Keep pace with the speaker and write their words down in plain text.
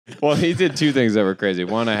Well, he did two things that were crazy.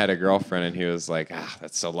 One, I had a girlfriend, and he was like,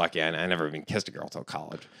 that's so lucky. I never even kissed a girl till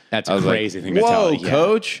college. That's a crazy thing to Whoa, tell. Yeah.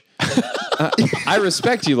 coach. I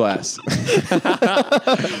respect you less.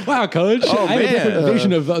 Wow, coach. Oh, I have a different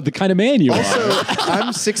vision of the kind of man you are.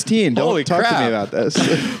 I'm 16. Don't Holy talk crap. to me about this.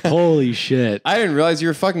 Holy shit. I didn't realize you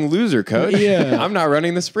were a fucking loser, coach. Yeah. I'm not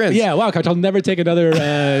running the sprints. Yeah, wow, coach. I'll never take another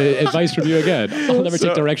advice from you again. I'll never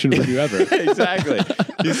take direction from you ever. Exactly.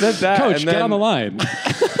 You said that. Coach, and get then, on the line.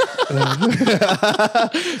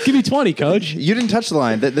 Give me 20, coach. You didn't touch the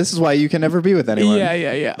line. This is why you can never be with anyone.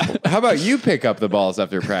 Yeah. How about you pick up the balls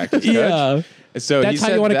after practice, coach? Yeah. So That's he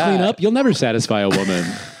how you want to said clean that. up? You'll never satisfy a woman.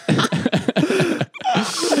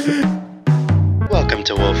 Welcome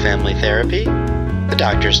to Wolf Family Therapy. The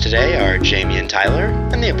doctors today are Jamie and Tyler,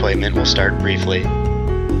 and the appointment will start briefly.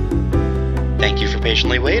 Thank you for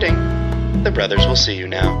patiently waiting. The brothers will see you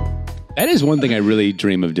now. That is one thing I really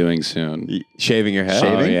dream of doing soon. Shaving your head?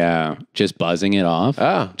 Oh, yeah. Just buzzing it off.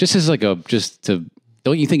 Oh. Just as like don't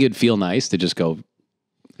you think it'd feel nice to just go,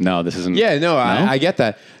 no, this isn't. Yeah, no, I get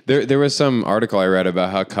that. There was some article I read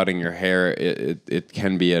about how cutting your hair, it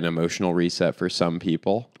can be an emotional reset for some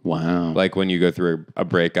people. Wow. Like when you go through a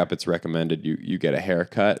breakup, it's recommended you get a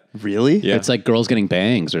haircut. Really? Yeah. It's like girls getting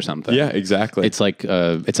bangs or something. Yeah, exactly. It's like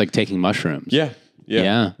taking mushrooms. Yeah.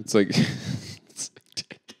 It's like...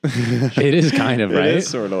 It is kind of, right? is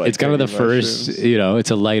sort of like it's kind of the taking first, mushrooms. it's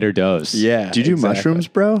a lighter dose. Yeah. Do you do exactly. mushrooms,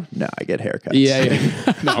 bro? No, I get haircuts.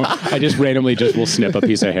 Yeah. No, I just randomly will snip a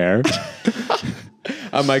piece of hair.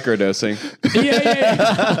 I'm microdosing.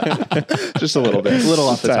 Yeah. Just a little bit. A little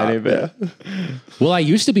off the Tiny top. bit. Yeah. Well, I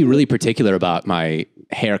used to be really particular about my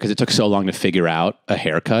hair because it took so long to figure out a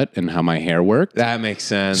haircut and how my hair worked. That makes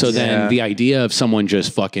sense. So then the idea of someone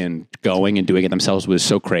just fucking going and doing it themselves was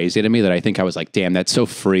so crazy to me that I think I was like, damn, that's so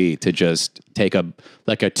free to just take a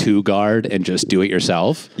 2-guard and just do it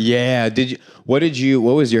yourself. Yeah. What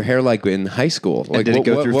was your hair like in high school? Like, did it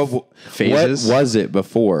go through phases? What was it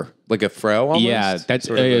before? Like a fro almost? Yeah, that's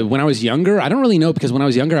Sort of when I was younger. I don't really know because when I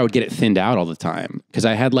was younger, I would get it thinned out all the time because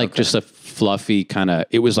I had just a fluffy kind of.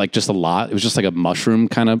 It was like just a lot. It was just like a mushroom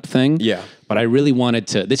kind of thing. Yeah. But I really wanted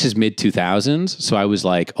to. This is mid 2000s, so I was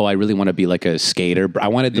like, oh, I really want to be like a skater. I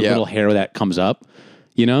wanted the little hair that comes up.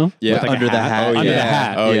 You know? Yeah. With, like, Under a the hat. Under yeah. the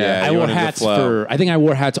hat. Oh, yeah. I You wore wanted the hats flow. I think I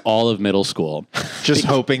wore hats all of middle school. Just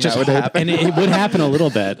hoping that would happen. And it would happen a little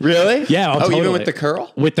bit. Really? Yeah. Even totally. with the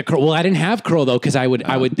curl? With the curl. Well, I didn't have curl though, because they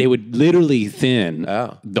would literally thin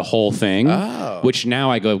the whole thing. Oh. Which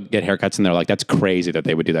now I go get haircuts and they're like, that's crazy that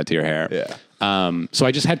they would do that to your hair. Yeah. So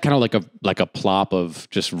I just had kind of like a plop of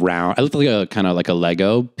just round. I looked like a kind of like a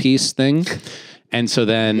Lego piece thing. And so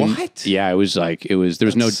then, What? Yeah, there was no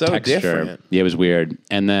so texture. different. Yeah, it was weird.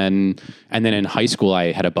 And then in high school,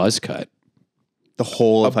 I had a buzz cut. The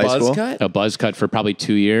whole of high buzz school? cut? A buzz cut for probably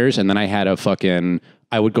 2 years, and then I had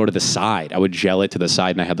I would go to the side. I would gel it to the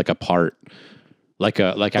side, and I had like a part, I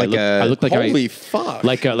looked like Holy fuck.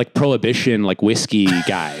 like prohibition, like whiskey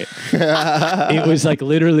guy. It was like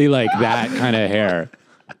literally like that kind of hair.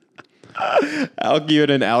 You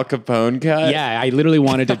had an Al Capone cut? Yeah, I literally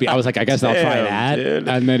wanted to be. I was like, I guess I'll try Damn, that. dude.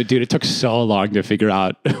 And then, dude, it took so long to figure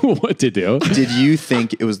out what to do. Did you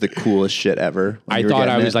think it was the coolest shit ever? when I you were thought I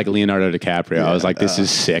getting was it? like Leonardo DiCaprio. I was like, this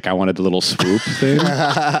is sick. I wanted the little swoop thing. And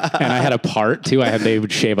I had a part too. They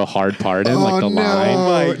would shave a hard part in, like the line.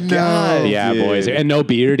 Oh my God. Yeah, dude. boys. And no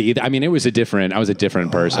beard either. I mean, I was a different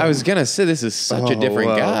person. I was going to say, this is such a different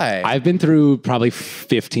wow. guy. I've been through probably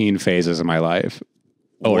 15 phases in my life.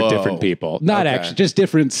 Or Whoa. different people. Not Okay. actually, just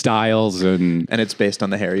different styles and it's based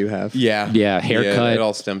on the hair you have. yeah. haircut. It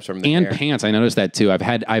all stems from the and hair. pants. I noticed that too.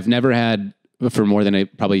 I've never had for more than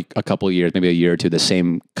probably a couple of years, maybe a year or two, the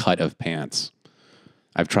same cut of pants.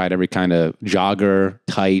 I've tried every kind of jogger,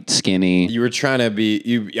 tight, skinny. You were trying to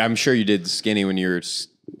be, I'm sure you did skinny when you were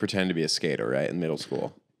pretending to be a skater, right? In middle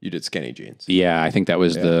school. You did skinny jeans. Yeah, I think that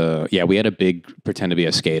was we had a big pretend to be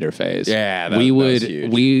a skater phase. Yeah, that we was would,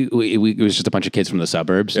 huge. it was just a bunch of kids from the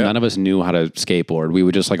suburbs. Yeah. None of us knew how to skateboard. We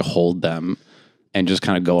would just like hold them and just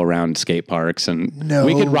kind of go around skate parks and No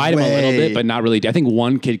we could ride them a little way. bit, but not really. I think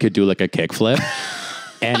one kid could do like a kickflip.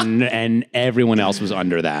 And everyone else was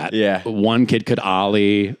under that. Yeah. One kid could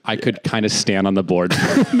ollie. I could kind of stand on the board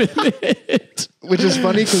for a minute. Which is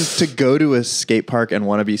funny because to go to a skate park and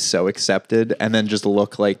want to be so accepted and then just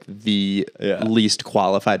look like the least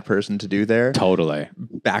qualified person to do there Totally.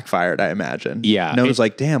 backfired, I imagine. Yeah. No one's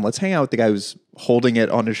like, damn, let's hang out with the guy who's holding it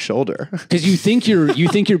on his shoulder. Because you think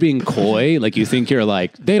you're being coy, like you think you're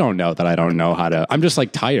like, they don't know that I don't know how to. I'm just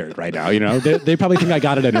like tired right now, you know. They probably think I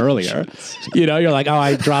got it in earlier, you know. You're like, oh,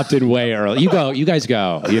 I dropped in way early. You guys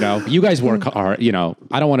go, you know. You guys work hard, you know.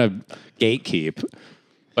 I don't want to gatekeep.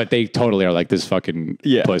 But they totally are like this fucking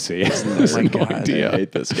pussy. Oh my God, I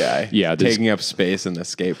hate this guy. Yeah, taking up space in the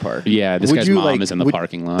skate park. Yeah, this Would guy's you, mom like- is in the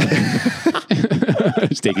parking lot.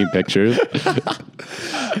 Just taking pictures.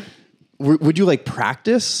 Would you like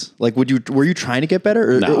practice? Like, were you trying to get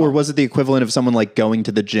better, No. or was it the equivalent of someone like going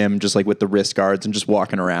to the gym just like with the wrist guards and just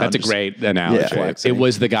walking around? That's a just- great analogy. Yeah. It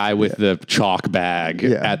was the guy with the chalk bag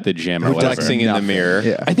Yeah. at the gym or whatever. Flexing in the mirror.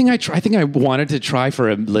 Yeah. I think I wanted to try for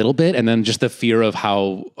a little bit, and then just the fear of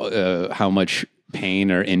how much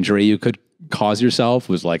pain or injury you could cause yourself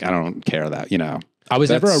was like, I don't care that, I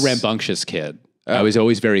was never a That's- rambunctious kid. I was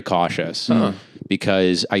always very cautious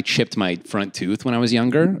because I chipped my front tooth when I was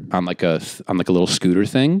younger on like a little scooter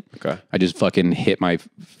thing. Okay. I just fucking hit my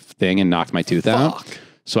thing and knocked my tooth out.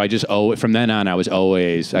 So I just from then on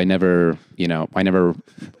I never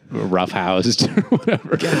roughhoused or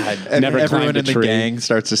whatever. Never Everyone climbed a in the tree. gang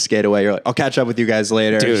starts to skate away. You're like, I'll catch up with you guys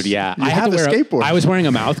later. Dude, yeah. You I had have to a wear skateboard. I was wearing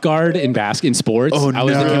a mouth guard in sports. Oh, I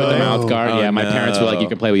was the kid with the no. mouth guard. Oh, Yeah, my parents were like, you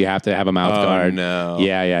can play, but you have to have a mouth guard. no.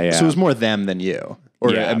 Yeah. So it was more them than you,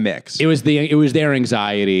 or Yeah. a mix. It was their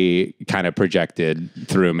anxiety kind of projected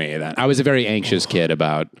through me. Then I was a very anxious kid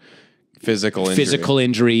about Physical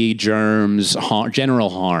injury, germs, general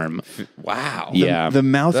harm. Wow. Yeah, The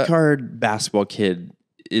mouth guard basketball kid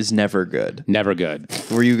is never good. never good.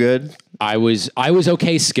 Were you good? I was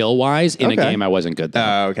okay skill wise. In a Okay. game, I wasn't good though.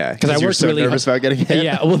 Oh, okay. Because I you were worked so really nervous about getting hit.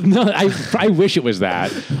 Yeah, well, no, I wish it was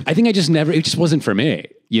that. I think it just wasn't for me.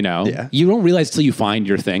 Yeah. You don't realize till you find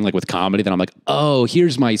your thing. Like with comedy, that I'm like, oh,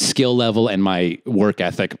 here's my skill level and my work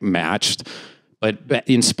ethic matched. But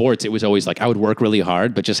in sports, it was always like I would work really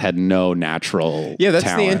hard, but just had no natural. Yeah, that's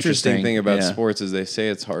talent. the interesting thing about Yeah. sports is they say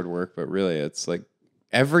it's hard work, but really it's like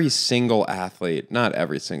every single athlete, not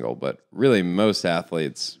every single, but really most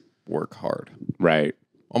athletes work hard. Right.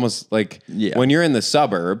 Almost like Yeah. when you're in the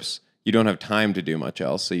suburbs, you don't have time to do much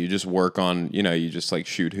else. So you just work on, you just like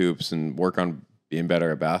shoot hoops and work on being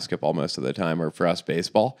better at basketball most of the time, or for us,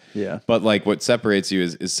 baseball. Yeah. But like what separates you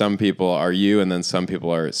is some people are you, and then some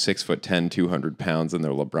people are 6'10", 200 pounds, and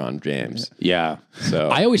they're LeBron James. Yeah. So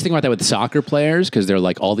I always think about that with soccer players because they're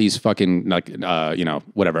like all these fucking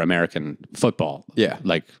whatever American football. Yeah.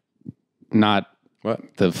 Like not What?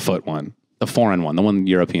 the foot one, the foreign one, the one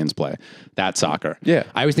Europeans play. That soccer. Yeah.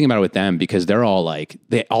 I always think about it with them because they're all like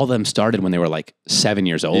all of them started when they were like 7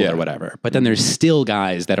 years old Yeah. or whatever. But then there's still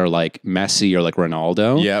guys that are like Messi or like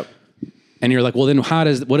Ronaldo. Yep. And you're like, well, then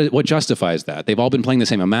what justifies that? They've all been playing the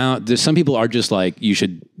same amount. There's some people are just like,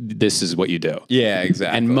 this is what you do. Yeah,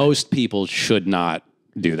 exactly. And most people should not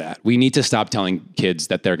do that. We need to stop telling kids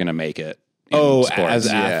that they're going to make it. in sports. as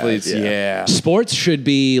athletes, yeah. Sports should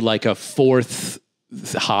be like a fourth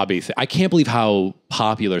hobby thing. I can't believe how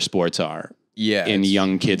popular sports are Yeah, in it's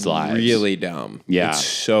young kids' lives. Really dumb. Yeah. It's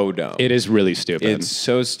so dumb. It is really stupid. It's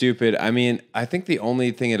so stupid. I mean, I think the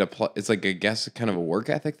only thing it's like, I guess, kind of a work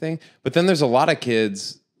ethic thing. But then there's a lot of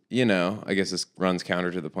kids, I guess this runs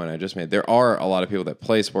counter to the point I just made. There are a lot of people that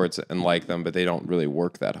play sports and like them, but they don't really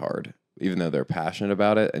work that hard, even though they're passionate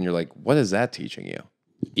about it. And you're like, what is that teaching you?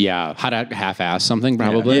 yeah. How to half-ass something,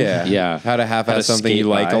 probably. Yeah. How to half-ass something skate you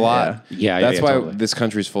like by, a lot. Yeah, That's why totally. this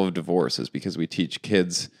country's full of divorce, is because we teach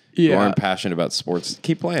kids who Yeah. aren't passionate about sports,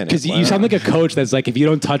 keep playing it. Because you sound like a coach that's like, if you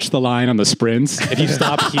don't touch the line on the sprints, if you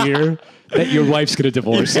stop here, that your wife's going to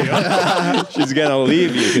divorce you. she's going to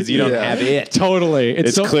leave you because you don't have it. Totally.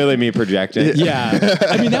 It's clearly me projecting. Yeah.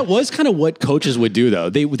 I mean, that was kind of what coaches would do, though.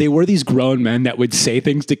 They were these grown men that would say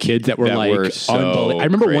things to kids that were That like were so I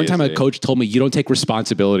remember one time a crazy. coach told me, you don't take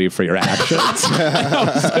responsibility for your actions. I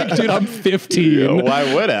was like, dude, I'm 15.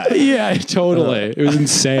 Why would I? Yeah, totally. It was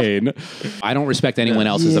insane. I don't respect anyone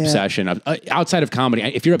else's Yeah. obsession of, outside of comedy.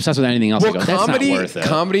 If you're obsessed with anything else, I go, that's not worth it.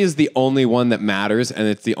 Comedy is the only one that matters, and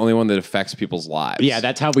it's the only one that affects people's lives. Yeah,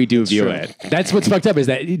 that's how we do view it. That's what's fucked up is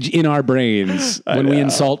that in our brains, when we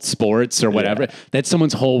insult sports or whatever, that's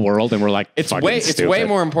someone's whole world, and we're like, it's fucking way stupid.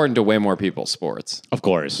 more important to way more people. Sports. Of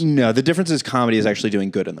course, No, the difference is comedy is actually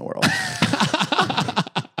doing good in the world.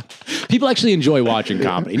 people actually enjoy watching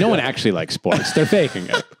comedy. No one actually likes sports; they're faking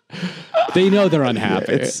it. They know they're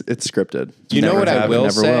unhappy. It's scripted. You know Never what I have, will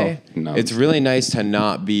never say? No. It's really nice to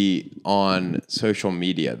not be on social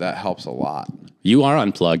media. That helps a lot. You are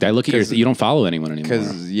unplugged. I look at your. You don't follow anyone anymore.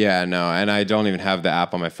 Because and I don't even have the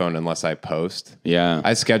app on my phone unless I post. Yeah,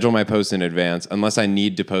 I schedule my posts in advance. Unless I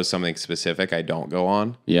need to post something specific, I don't go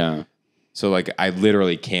on. yeah. So like I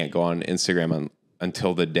literally can't go on Instagram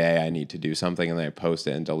until the day I need to do something, and then I post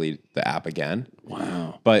it and delete the app again.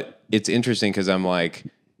 Wow. But it's interesting because I'm like,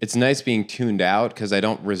 it's nice being tuned out because I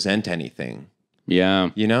don't resent anything.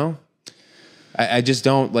 Yeah. You know? I just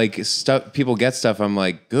don't like stuff. People get stuff. I'm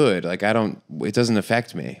like, good. Like it doesn't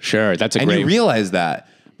affect me. Sure. That's and you realize that.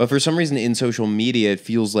 But for some reason in social media, it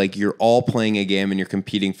feels like you're all playing a game and you're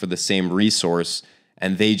competing for the same resource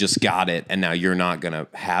and they just got it and now you're not going to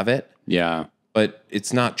have it. Yeah. But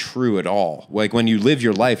it's not true at all. Like when you live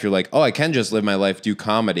your life, you're like, oh, I can just live my life, do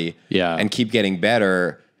comedy and keep getting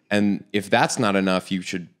better. And if that's not enough, you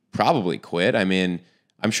should probably quit. I mean,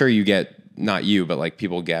 I'm sure you get, not you, but like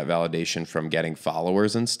people get validation from getting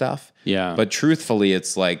followers and stuff. Yeah. But truthfully,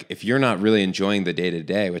 it's like if you're not really enjoying the day to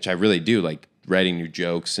day, which I really do, like writing new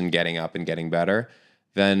jokes and getting up and getting better,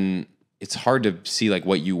 then it's hard to see like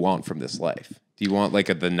what you want from this life. Do you want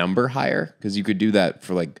like the number higher? Because you could do that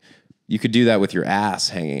for like, you could do that with your ass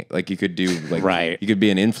hanging. Like you could do like, you could be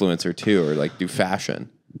an influencer too, or like do fashion.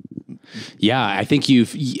 Yeah, I think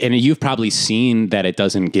you've probably seen that it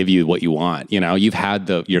doesn't give you what you want. You know, you've had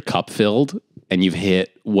your cup filled and you've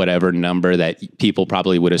hit whatever number that people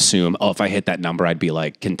probably would assume, oh, if I hit that number, I'd be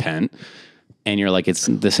like content. And you're like, it's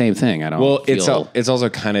the same thing. I don't. Well, it's also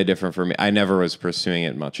kind of different for me. I never was pursuing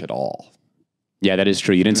it much at all. Yeah, that is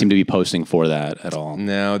true. You didn't seem to be posting for that at all.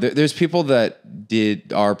 No, there's people that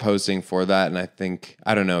are posting for that, and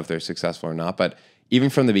I don't know if they're successful or not. But even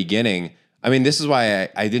from the beginning, I mean, this is why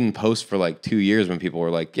I didn't post for like 2 years when people were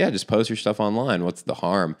like, yeah, just post your stuff online. What's the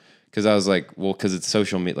harm? Because I was like, well, because it's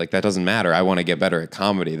social media. Like, that doesn't matter. I want to get better at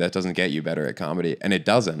comedy. That doesn't get you better at comedy. And it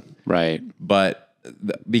doesn't. Right. But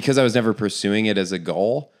because I was never pursuing it as a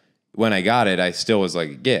goal, when I got it, I still was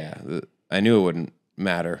like, yeah, I knew it wouldn't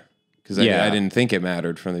matter. Because I didn't think it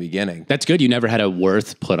mattered from the beginning. That's good. You never had a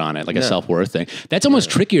worth put on it, like a self-worth thing. That's almost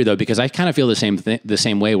trickier though, because I kind of feel the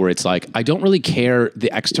same way where it's like, I don't really care. The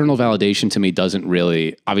external validation to me doesn't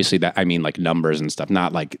really, obviously that, I mean like numbers and stuff,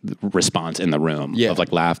 not like response in the room of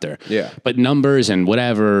like laughter. Yeah. But numbers and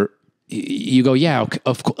whatever, you go, yeah,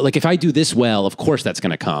 like if I do this well, of course that's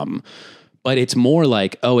going to come. But it's more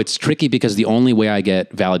like, oh, it's tricky because the only way I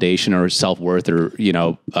get validation or self-worth or, you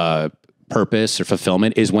know, purpose or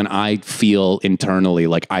fulfillment is when I feel internally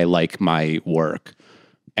like I like my work.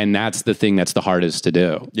 And that's the thing that's the hardest to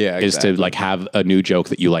do. Yeah, exactly. Is to like have a new joke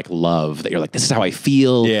that you like love, that you're like, this is how I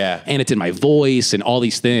feel. Yeah. And it's in my voice and all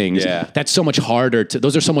these things. Yeah. That's so much harder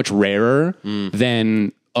those are so much rarer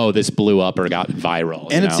than, oh, this blew up or got viral.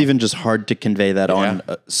 And it's even just hard to convey that on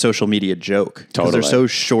a social media joke. Because they're so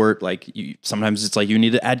short, like sometimes it's like you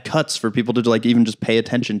need to add cuts for people to like even just pay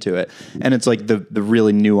attention to it. And it's like the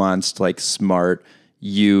really nuanced, like smart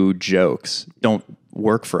jokes don't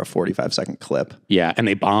work for a 45-second clip. Yeah, and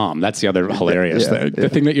they bomb. That's the other hilarious thing. The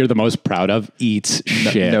thing that you're the most proud of eats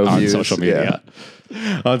shit on views, social media.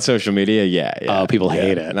 Yeah. On social media, yeah. Oh, people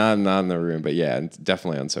hate it. Not in the room, but yeah,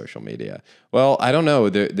 definitely on social media. Well, I don't know.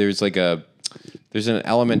 There's an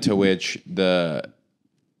element to which I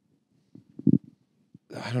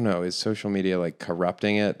don't know, is social media like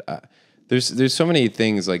corrupting it? There's so many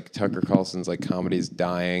things like Tucker Carlson's like comedy's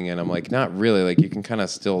dying, and I'm like, not really. Like you can kind of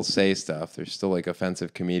still say stuff. There's still like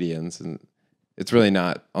offensive comedians, and it's really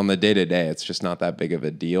not on the day to day. It's just not that big of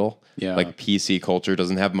a deal. Yeah. Like PC culture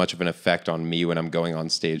doesn't have much of an effect on me when I'm going on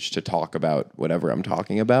stage to talk about whatever I'm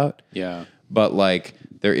talking about. Yeah. But like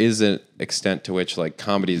there is an extent to which like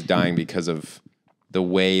comedy is dying because of the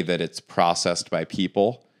way that it's processed by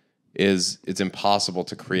people. It's impossible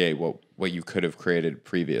to create what you could have created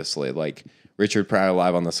previously. Like Richard Pryor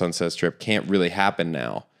live on the Sunset Strip can't really happen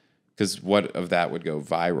now. Because what of that would go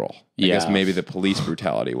viral? I guess maybe the police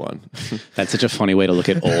brutality one. That's such a funny way to look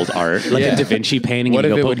at old art, like a Da Vinci painting. What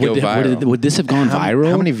if it would go viral? Would this have gone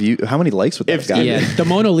viral? How many likes would that have gotten? Yeah, the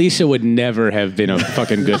Mona Lisa would never have been a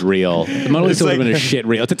fucking good reel. The Mona Lisa would have been a shit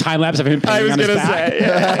reel. It's a time lapse of him painting on his back.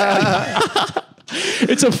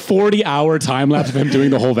 It's a 40-hour time lapse of him doing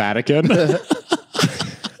the whole Vatican.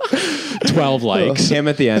 12 likes. Him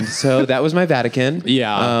at the end. So that was my Vatican.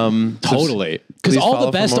 Yeah, totally. Because all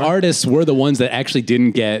the best artists were the ones that actually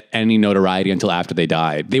didn't get any notoriety until after they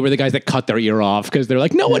died. They were the guys that cut their ear off because they're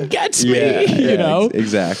like, no one gets me. You know?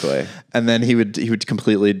 Exactly. And then he would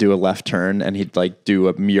completely do a left turn and he'd like do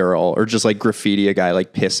a mural or just like graffiti a guy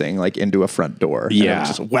like pissing like into a front door. Yeah.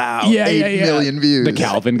 Just wow. 8 million views. The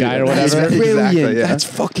Calvin guy or whatever. That's brilliant. Exactly, yeah. That's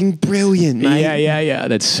fucking brilliant, man. Yeah.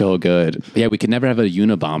 That's so good. Yeah, we could never have a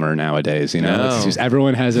Unabomber nowadays, you know? No. It's just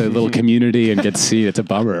everyone has a little community and gets seen. It's a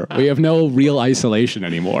bummer. We have no real isolation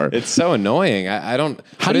anymore. It's so annoying. I don't...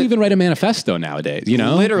 How do you even write a manifesto nowadays, you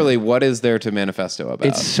know? Literally, what is there to manifesto about?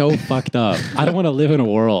 It's so fucked up. I don't want to live in a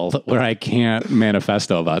world where I can't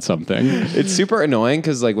manifesto about something. It's super annoying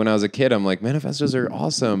because like when I was a kid, I'm like, manifestos are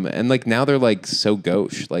awesome. And like now they're like so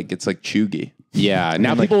gauche. Like it's like chuggy. Yeah.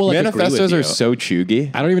 Now people will like manifestos agree with are you. so chuggy.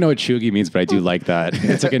 I don't even know what chuggy means, but I do like that.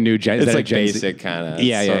 It's like a new gen. It's like basic kind of.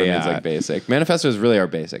 Yeah. It's like basic. Manifestos really are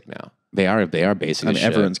basic now. They are basic. I mean,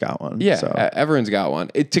 everyone's got one. Yeah, so. everyone's got one.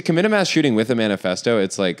 To commit a mass shooting with a manifesto,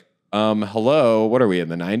 it's like, hello, what are we in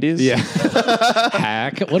the 90s? Yeah.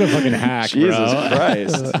 Hack. What a fucking hack, Jesus bro.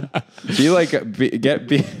 Christ.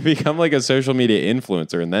 Become like a social media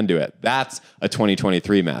influencer and then do it. That's a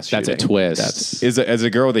 2023 mass shooting. That's a twist. As a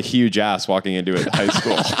girl with a huge ass walking into a high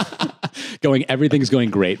school. Everything's going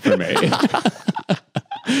great for me.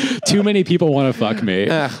 Too many people want to fuck me.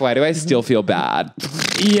 Why do I still feel bad?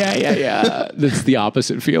 Yeah. That's the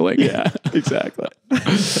opposite feeling. Yeah, exactly.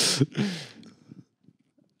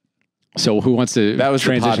 So who wants to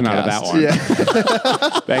transition out of that one?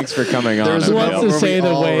 Yeah. Thanks for coming on. Who wants to say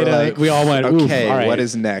the way to... we all went, okay, all right. what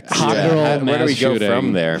is next? Hot girl Where do we mass go shooting.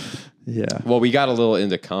 from there? Yeah. Well, we got a little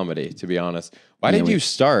into comedy, to be honest. Why did you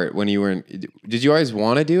start when you were in... Did you always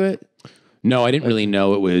want to do it? No, I didn't really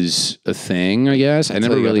know it was a thing, I guess. I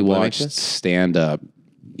never you got really the watched Blink? stand-up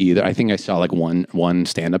either. I think I saw like one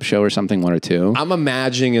stand-up show or something, one or two. I'm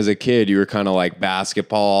imagining as a kid, you were kind of like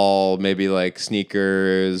basketball, maybe like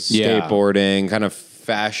sneakers, Yeah. skateboarding, kind of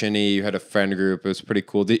fashion-y. You had a friend group. It was pretty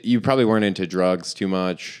cool. You probably weren't into drugs too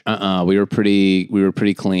much. We were pretty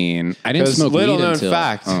clean. I didn't smoke little weed known until...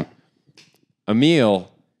 fact, Emil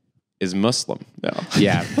is Muslim. No.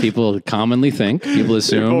 Yeah, people commonly think. People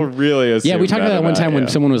assume. People really assume. Yeah, we talked about that one time when yeah.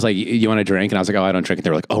 someone was like, "You want a drink?" And I was like, "Oh, I don't drink." And they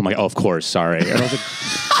were like, "Oh my, of course, sorry." And I was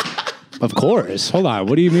like, "Of course." Hold on.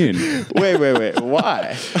 What do you mean? Wait.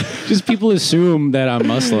 Why? Just people assume that I'm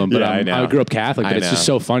Muslim, but Yeah, I know. I grew up Catholic. But it's just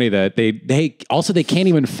so funny that they can't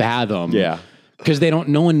even fathom. Yeah. Because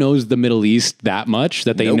no one knows the Middle East that much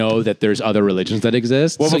that they know that there's other religions that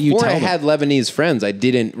exist. Well, so you before tell I them. had Lebanese friends, I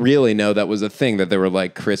didn't really know that was a thing, that there were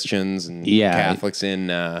like Christians and Catholics in...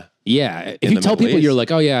 Yeah. If in you the tell Middle people East. you're like,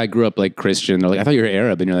 "Oh yeah, I grew up like Christian," they're like, "I thought you were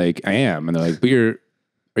Arab," and you're like, "I am," and they're like, "But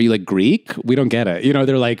are you like Greek? We don't get it."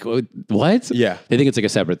 They're like, "What?" Yeah. They think it's like a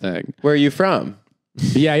separate thing. Where are you from?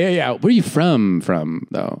 Yeah. Where are you from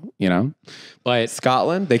though? But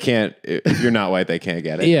Scotland? They can't... If you're not white, they can't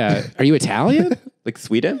get it. yeah. Are you Italian? Like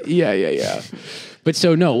Sweden? Yeah. But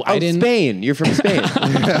so no, I didn't. Spain. You're from Spain.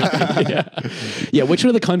 Yeah. Which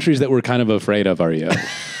are the countries that we're kind of afraid of? Are you?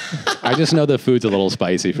 I just know the food's a little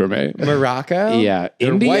spicy for me. Morocco? Yeah.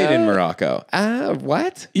 They're India? white in Morocco.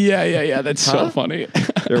 What? Yeah. That's so funny.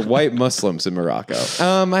 They're white Muslims in Morocco.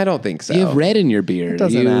 I don't think so. You have red in your beard.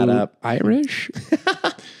 Doesn't add up. Irish?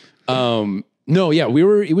 No, yeah,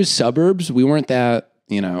 it was suburbs. We weren't that,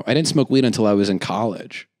 I didn't smoke weed until I was in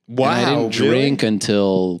college. Wow, And I didn't drink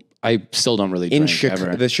until, I still don't really in drink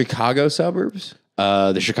ever. the Chicago suburbs?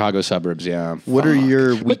 The Chicago suburbs, yeah. What are your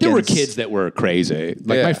weekends? But there were kids that were crazy.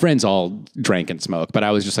 Like Yeah. my friends all drank and smoked, but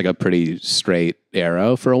I was just like a pretty straight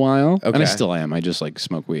arrow for a while. And I Okay. still am. I just like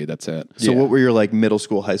smoke weed. That's it. So what were your like middle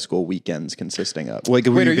school, high school weekends consisting of? Like,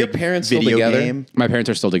 were Wait, you are your big parents still video together? game? My parents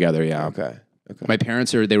are still together, yeah. Okay. My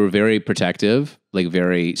parents they were very protective, like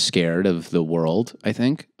very scared of the world, I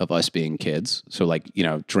think, of us being kids. So like,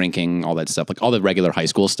 drinking, all that stuff, like all the regular high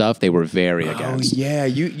school stuff, they were very against. Oh yeah,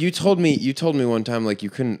 you told me one time like you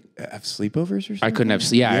couldn't have sleepovers or something. I couldn't have,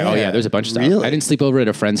 there's a bunch of stuff. Really? I didn't sleep over at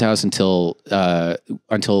a friend's house until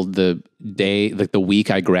the day, like the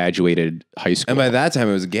week I graduated high school. And by that time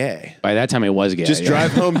it was gay. By that time, it was gay. Just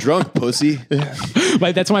drive home drunk, pussy.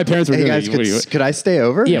 But that's what my parents were Hey doing. guys, could I stay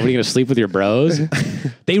over? Yeah, what are you going to sleep with your bros?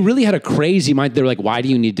 They really had a crazy mind. They were like, "Why do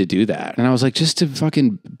you need to do that?" And I was like, "Just to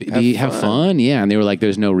fucking have fun." Yeah, and they were like,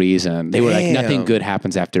 "There's no reason." They were like, "Nothing good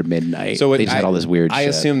happens after midnight." So they just had all this weird I shit.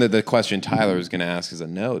 assume that the question Tyler was going to ask is a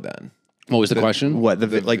no then. What was the question? What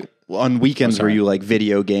like on weekends were you like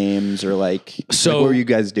video games or like what were you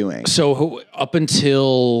guys doing? So up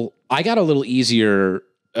until I got a little easier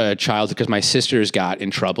child because my sisters got in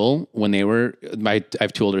trouble when they were I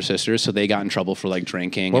have two older sisters, so they got in trouble for like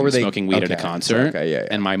drinking and smoking weed at a concert. Okay, yeah.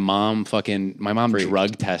 And my mom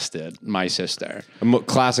drug tested my sister.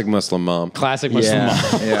 Classic Muslim mom. Classic Muslim mom.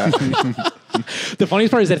 Yeah. The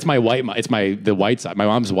funniest part is that it's my white mom. It's the white side. My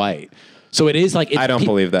mom's white. So it is like... I don't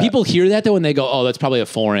believe that. People hear that though and they go, "Oh, that's probably a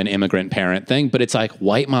foreign immigrant parent thing." But it's like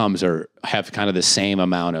white moms have kind of the same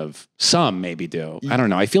amount of... Some maybe do. I don't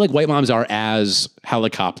know. I feel like white moms are as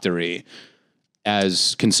helicoptery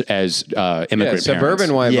as immigrant suburban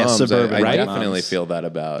parents. white moms. suburban I white definitely moms. feel that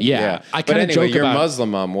about. Yeah. I But kinda anyway, joke your about-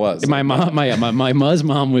 Muslim mom was. My mom, my Muzz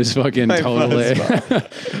mom was fucking totally.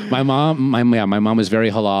 my mom was very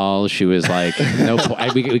halal. She was like,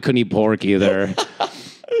 we couldn't eat pork either.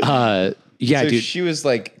 Yeah, so dude. she was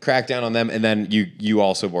like cracked down on them, and then you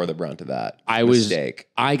also bore the brunt of that. Mistake.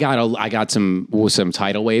 I got some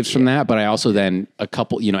tidal waves from that, but I also then a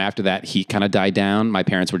couple, after that heat kind of died down. My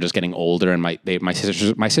parents were just getting older, and my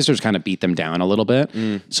sisters kind of beat them down a little bit.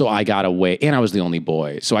 So I got away, and I was the only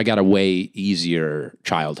boy, so I got a way easier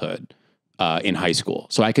childhood in high school.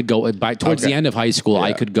 So I could go towards the end of high school.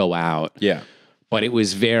 I could go out. Yeah. But it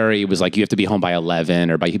was like you have to be home by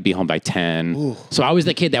 11 or be home by 10. Ooh. So I was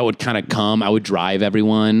the kid that would kind of come. I would drive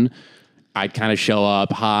everyone. I'd kind of show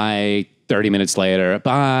up, hi, 30 minutes later,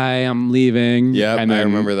 bye, I'm leaving. Yeah, and then I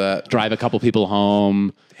remember that. Drive a couple people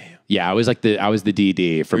home. Yeah, I was the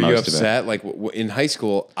DD for most of it. Were you upset? Like in high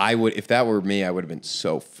school, if that were me, I would have been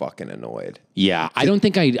so fucking annoyed. Yeah, I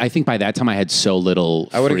think by that time I had so little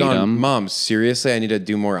freedom. I would have gone, Mom, seriously, I need to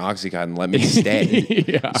do more Oxycontin. Let me stay.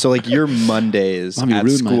 Yeah. So like your Mondays at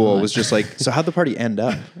school was just like, so how'd the party end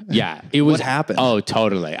up? Yeah, it was. What happened? Oh,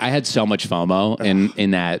 totally. I had so much FOMO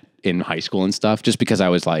in high school and stuff, just because I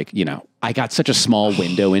was like, I got such a small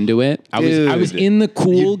window into it. I was in the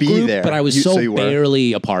cool group, there. but I was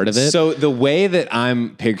barely a part of it. So the way that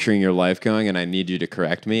I'm picturing your life going, and I need you to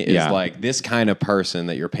correct me, is like this kind of person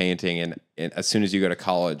that you're painting, and as soon as you go to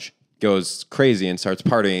college, goes crazy and starts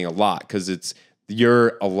partying a lot because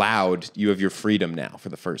you have your freedom now for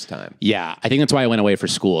the first time. Yeah, I think that's why I went away for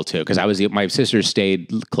school too, because my sisters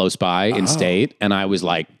stayed close by in state, and I was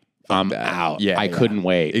like, I'm out. I couldn't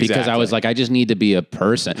wait because I was like, I just need to be a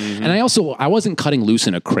person. Mm-hmm. And I wasn't cutting loose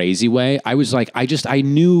in a crazy way. I was like, I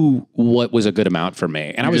knew what was a good amount for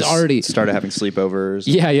me. And I was already started having sleepovers.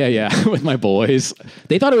 Yeah. With my boys.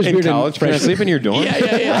 They thought it was weird. In college, can I sleep in your dorm?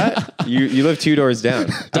 Yeah. You live 2 doors down.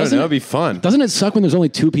 I don't know, it'd be fun. Doesn't it suck when there's only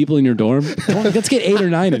 2 people in your dorm? Let's get 8 or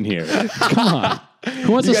 9 in here. Come on.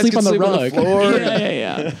 Who wants to sleep on the rug? On the floor?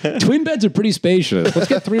 Yeah. Twin beds are pretty spacious. Let's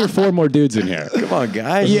get 3 or 4 more dudes in here. Come on,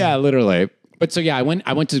 guys. Yeah, literally. But so yeah, I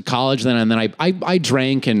went to college then, and then I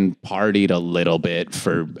drank and partied a little bit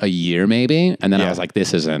for a year maybe, and then I was like,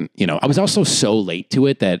 this isn't. I was also so late to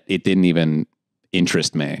it that it didn't even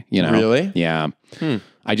interest me. Really? Yeah.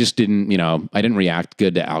 I just didn't. I didn't react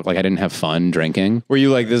good to alcohol. Like I didn't have fun drinking. Were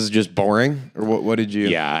you like, this is just boring, or what did you?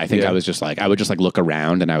 Yeah, I think I was just like, I would just like look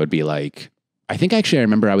around, and I would be like. I think actually I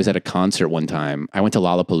remember I was at a concert one time. I went to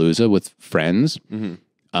Lollapalooza with friends. Mm-hmm.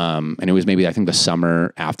 And it was maybe, I think, the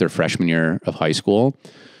summer after freshman year of high school.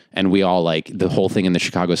 And we all the whole thing in the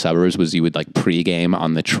Chicago suburbs was you would pregame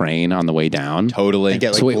on the train on the way down. Totally. And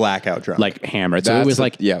get blackout drunk. Hammered. So it was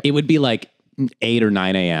it would be 8 or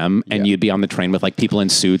 9 a.m. and you'd be on the train with people in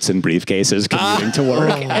suits and briefcases commuting to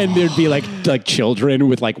work, and there'd be like children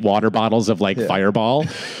with water bottles of Fireball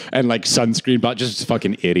and sunscreen, but just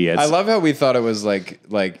fucking idiots. I love how we thought it was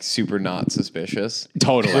like super not suspicious.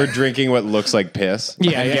 Totally, we're drinking what looks like piss.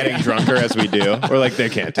 Getting drunker as we do. We're like, they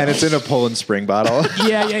can't tell. And it's in a Poland Spring bottle.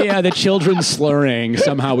 Yeah. The children slurring.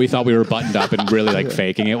 Somehow we thought we were buttoned up and really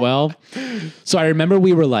faking it well. So I remember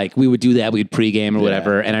we would do that. We'd pregame or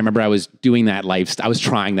whatever, and I remember I was doing that lifestyle. I was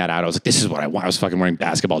trying that out. I was like, this is what I want. I was fucking wearing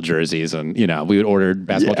basketball jerseys, and we would order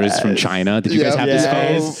basketball jerseys from China. Did you guys have this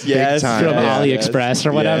phase? Yes, from AliExpress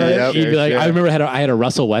or whatever. You'd be like, I remember I had a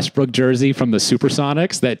Russell Westbrook jersey from the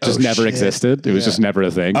Supersonics that just never existed. It was just never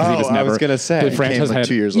a thing. I was gonna say the franchise had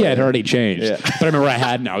 2 years later. Yeah, it already changed. Yeah. But I remember I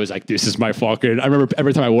had, and I was like, this is my fucking. I remember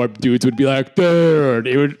every time I wore, dudes would be like, dude,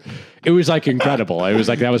 it was incredible. It was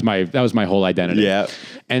that was my whole identity. Yeah,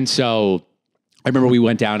 and so. I remember we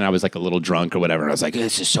went down and I was a little drunk or whatever. And I was like,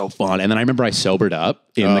 this is so fun. And then I remember I sobered up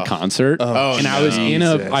in the concert. And I was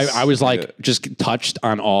I was just touched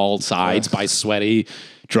on all sides by sweaty,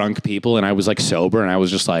 drunk people. And I was sober, and I was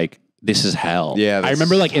just like, this is hell. Yeah. I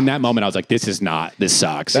remember in that moment, I was like, this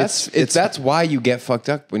sucks. That's why you get fucked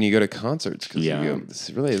up when you go to concerts. Cause you go, this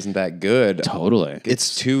really isn't that good. Totally.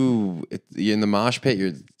 In the mosh pit,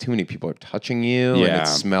 too many people are touching you. Yeah. And it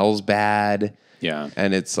smells bad. Yeah.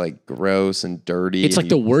 And it's gross and dirty. It's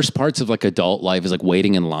the worst parts of adult life is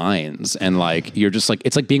waiting in lines, and you're just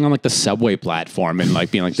it's like being on the subway platform and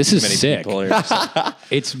being like, this is sick.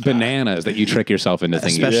 It's bananas that you trick yourself into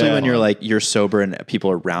thinking. Especially when you're sober and people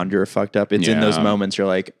around you are fucked up. It's in those moments you're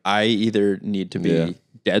like, I either need to be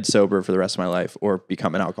dead sober for the rest of my life or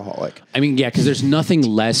become an alcoholic. I mean, because there's nothing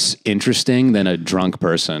less interesting than a drunk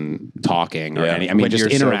person talking or any. I mean, just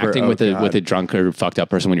interacting with a drunk or fucked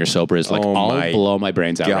up person when you're sober is I'll blow my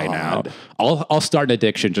brains out right now. I'll start an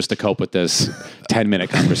addiction just to cope with this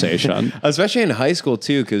 10-minute conversation. Especially in high school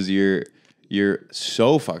too, because you're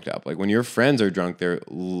so fucked up. When your friends are drunk, they're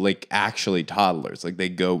actually toddlers.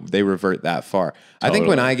 They revert that far. Totally. I think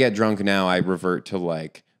when I get drunk now, I revert to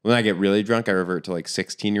when I get really drunk, I revert to like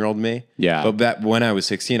 16-year-old me. Yeah. But that when I was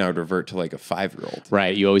 16, I would revert to like a 5-year-old.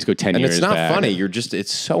 Right. You always go 10 And years it's not back. funny.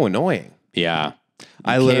 It's so annoying. Yeah.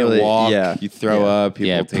 I You literally can't walk. Yeah. You throw up. People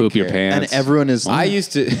Yeah. take Poop your care. pants. And everyone is. I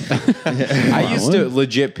used to, I used to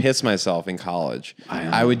legit piss myself in college.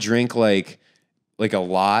 I would drink like a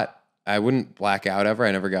lot. I wouldn't black out ever.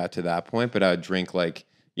 I never got to that point, but I would drink like,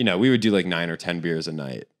 we would do like 9 or 10 beers a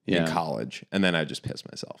night in college, and then I'd just piss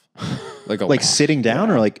myself. Like like sitting down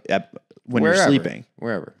or like when wherever, you're sleeping.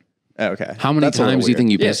 wherever. Oh, okay. How many That's a little times do you weird.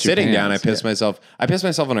 think you Yeah, pissed your sitting down, I pants? pissed myself. I pissed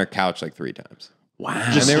myself on our couch like 3 times. Wow.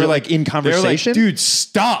 And they were like in conversation? They were like, dude,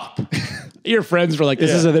 stop. Your friends were like,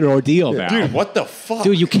 this is an ordeal now. Dude, what the fuck?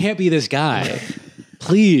 Dude, you can't be this guy.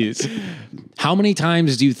 Please. How many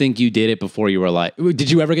times do you think you did it before you were like,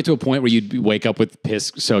 did you ever get to a point where you'd wake up with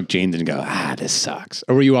piss-soaked jeans and go, this sucks?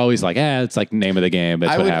 Or were you always like, it's like name of the game.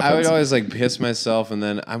 That's what happens. I would always like piss myself, and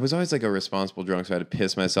then I was always like a responsible drunk, so I had to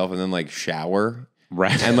piss myself and then like shower.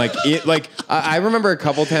 Right. And like I remember a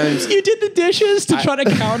couple times. You did the dishes to try to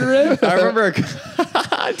counter it? I remember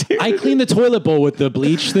I cleaned the toilet bowl with the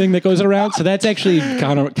bleach thing that goes around, so that's actually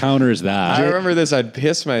counters that. I remember this. I'd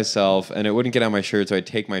piss myself, and it wouldn't get on my shirt, so I'd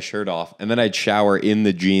take my shirt off, and then I'd shower in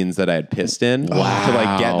the jeans that I had pissed in to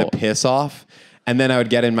like get the piss off. And then I would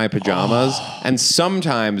get in my pajamas, and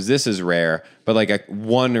sometimes this is rare, but like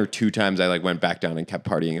 1 or 2 times I like went back down and kept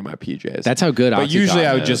partying in my PJs. That's how good. But usually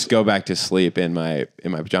I would is. just go back to sleep in my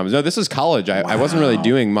pajamas. No, this is college. I wasn't really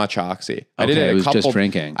doing much oxy. I did it was just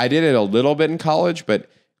drinking. I did it a little bit in college, but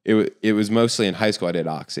it was mostly in high school. I did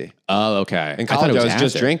oxy. Oh, okay. In college, I was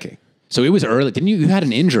just after. drinking. So it was early. Didn't you? You had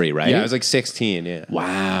an injury, right? Yeah, I was like 16. Yeah.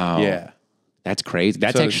 Wow. Yeah. That's crazy.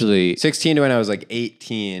 That's So actually 16 to when I was like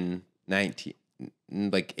 18, 19.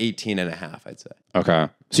 Like 18 and a half, I'd say. okay.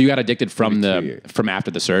 So you got addicted from Maybe 2 years. from after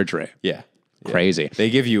the surgery. Yeah. Crazy. They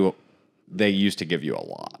used to give you a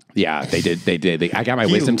lot. Yeah, they did. I got my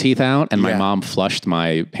wisdom teeth out, and my Yeah. mom flushed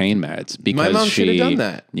my pain meds because My mom should have done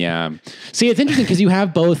that. Yeah. See, it's interesting because you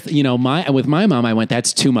have both. With my mom, I went,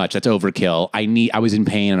 that's too much. That's overkill. I was in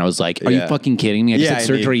pain, and I was like, are you Yeah. fucking kidding me? I just Yeah, had I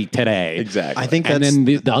surgery today. Exactly. I think And that's then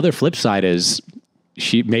the other flip side is.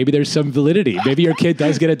 Maybe there's some validity. Maybe your kid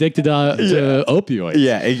does get addicted to opioids.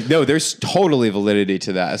 Yeah. No, there's totally validity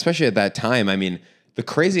to that, especially at that time. I mean, the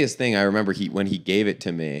craziest thing I remember when he gave it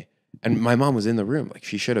to me, and my mom was in the room. Like,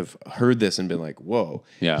 she should have heard this and been like, whoa.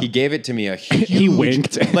 Yeah. He gave it to me a huge... He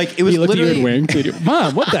winked. Like, it was he looked literally... at you and winked.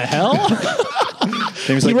 Mom, what the hell?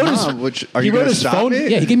 he was like, wrote his- Mom, are you going to stop me?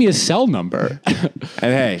 Yeah, he gave me his cell number.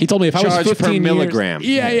 And hey, He told me if I was charge 15 per years, milligram.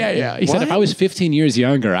 Yeah. He said if I was 15 years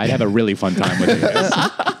younger, I'd have a really fun time with this.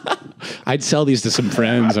 I'd sell these to some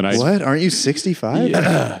friends, and What? Aren't you 65?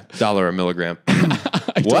 $1 a milligram.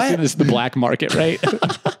 What? This is the black market, right?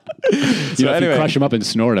 If you crush them up and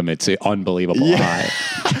snort them, it's an unbelievable high.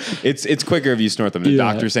 It's quicker if you snort them. The Yeah.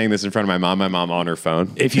 doctor saying this in front of my mom on her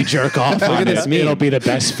phone. If you jerk off on at this it, meme. it'll be the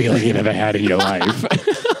best feeling you've ever had in your life.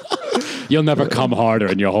 You'll never come harder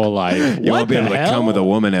in your whole life. You won't be able to come with a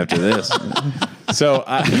woman after this.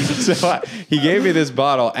 He gave me this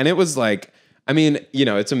bottle, and it was like, I mean,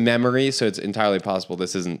 it's a memory, so it's entirely possible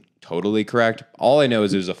this isn't totally correct. All I know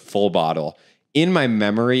is it was a full bottle. In my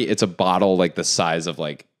memory, it's a bottle like the size of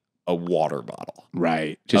like a water bottle.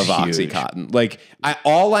 Right. Of Just huge. Oxycontin. Like,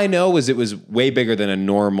 all I know is it was way bigger than a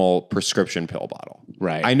normal prescription pill bottle.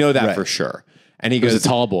 Right. I know that for sure. And he It was goes, a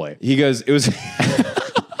tall boy. he goes, it was...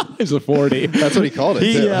 It was a 40. That's what he called it.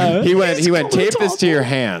 too. He went, tape this to your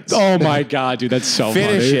hands. Oh my God, dude, that's so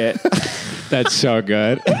Finish funny. it. That's so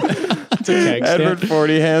good. It's a keg stand. Edward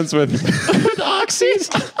 40 hands with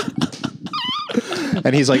Oxys.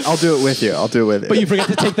 And he's like, I'll do it with you. I'll do it with you. But you forget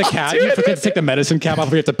to take the cap. You forget to take the medicine cap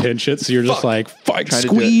off. You have to pinch it. So you're just like, fuck, Trying to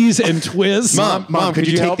do squeeze and twist. Mom, could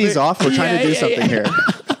you take help these me? off? We're trying to do something here.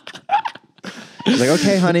 He's like,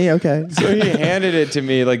 okay, honey, okay. So he handed it to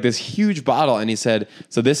me, like this huge bottle, and he said,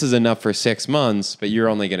 so this is enough for 6 months, but you're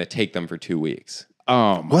only going to take them for 2 weeks.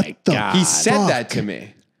 Oh my What the- God. He said that to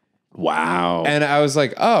me. Wow. And I was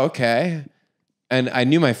like, oh, okay. And I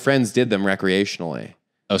knew my friends did them recreationally.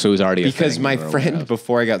 Oh, so it was already a Because thing my you were aware friend, of.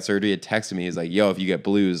 before I got surgery, had texted me. He's like, yo, if you get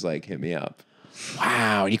blues, like, hit me up.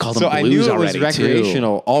 Wow. You called them So blues I knew it was already,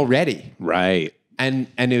 recreational already. too. Right. And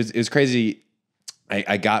it was crazy.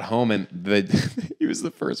 I got home, and he was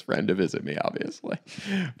the first friend to visit me, obviously.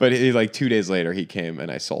 But like 2 days later, he came, and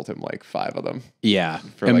I sold him like 5 of them. Yeah.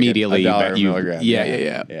 For like Immediately. $1 a you- milligram. Yeah.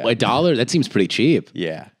 Yeah. $1? That seems pretty cheap.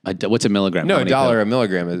 Yeah. What's a milligram? No, How many $1 pill- a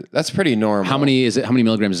milligram. That's pretty normal. How many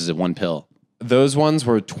milligrams is it? One pill? Those ones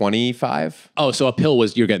were 25. Oh, so a pill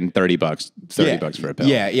you're getting $30, $30 for a pill.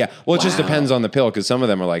 Yeah. Well, it just depends on the pill because some of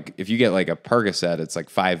them are like, if you get like a Percocet, it's like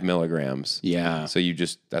 5 milligrams. Yeah. So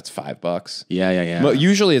that's $5. Yeah. But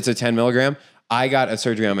usually it's a 10 milligram. I got a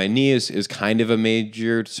surgery on my knee. It was kind of a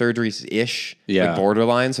major surgery-ish, like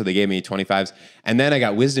borderline. So they gave me 25s. And then I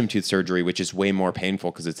got wisdom tooth surgery, which is way more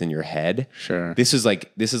painful because it's in your head. Sure. This is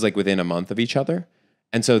like within a month of each other.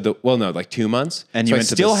 And so like 2 months. And so you I went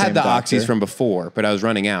to still the had same the doctor? oxys from before, but I was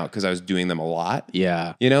running out because I was doing them a lot.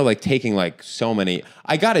 Yeah. You know, like taking like so many.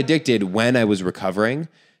 I got addicted when I was recovering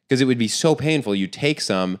because it would be so painful. You take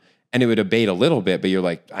some and it would abate a little bit, but you're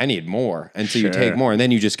like, I need more. And so you take more and then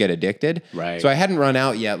you just get addicted. Right. So I hadn't run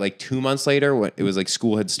out yet. Like 2 months later, when it was like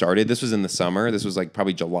school had started. This was in the summer. This was like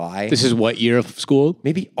probably July. This is what year of school?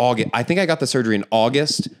 Maybe August. I think I got the surgery in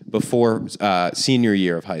August before senior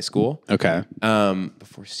year of high school. Okay.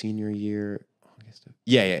 Before senior year. August.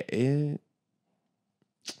 Yeah.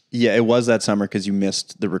 Yeah, it was that summer because you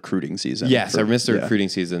missed the recruiting season. Yes, I missed the recruiting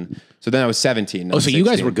season. So then I was 17. Oh, so you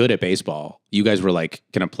guys were good at baseball. You guys were like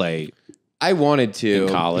going to play I wanted to. in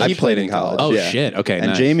college. He played in college. Oh, Yeah. shit. Okay, And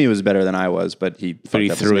nice. Jamie was better than I was, but he But he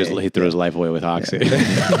fucked up threw knee. his life away with Oxy.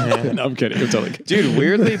 No, I'm kidding. I'm totally kidding. Dude,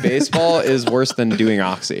 weirdly, baseball is worse than doing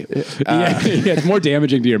Oxy. Yeah, it's more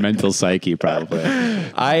damaging to your mental psyche, probably.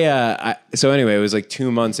 So anyway, it was like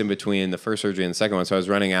 2 months in between the first surgery and the second one. So I was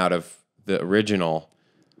running out of the original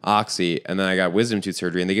Oxy, and then I got wisdom tooth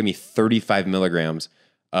surgery, and they gave me 35 milligrams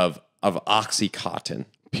of Oxycontin.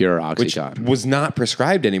 Pure Which Oxycontin. was not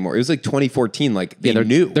prescribed anymore. It was like 2014. Like they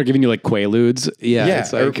knew. They're giving you like Quaaludes. Yeah.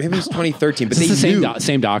 It's or like, maybe it was 2013, but is they this the knew.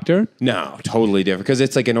 same doctor? No, totally different because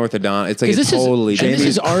it's like an orthodont. It's like a this is- totally and different. this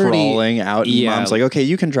is already crawling out, and Yeah. mom's like, "Okay,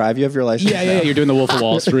 you can drive. You have your license." Yeah. You're doing the Wolf of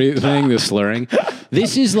Wall Street thing, the slurring.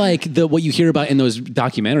 This is like what you hear about in those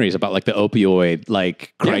documentaries about like the opioid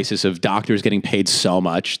like crisis of doctors getting paid so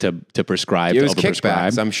much to prescribe. It was to overprescribe.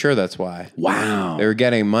 kickbacks. I'm sure that's why. Wow. They were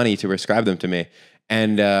getting money to prescribe them to me.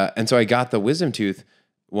 And so I got the wisdom tooth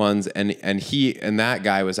ones, and that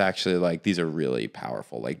guy was actually like, these are really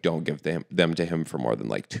powerful. Like, don't give them to him for more than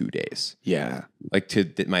like 2 days. Yeah. Like to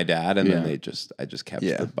my dad, and then I just kept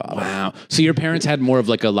the bottle. Wow. So your parents had more of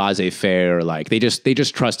like a laissez-faire, like they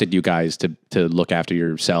just trusted you guys to look after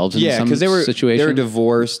yourselves in some because they were situation?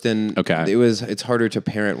 divorced, and Okay. it's harder to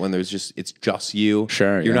parent when it's just you.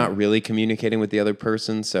 Sure, you're yeah. not really communicating with the other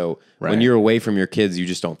person. So Right. when you're away from your kids, you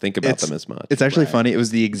just don't think about them as much. It's actually funny. It was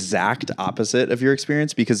the exact opposite of your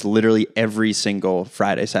experience because literally every single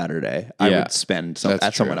Friday, Saturday, I Yeah. would spend That's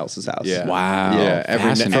at someone true. else's house. Yeah. Wow. Yeah,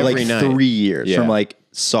 Fascinating. For like Every night. 3 years, Yeah. from like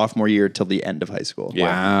sophomore year till the end of high school. Yeah.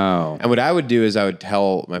 Wow. And what I would do is I would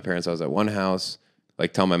tell my parents I was at one house,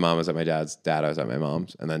 like tell my mom I was at my dad's, dad I was at my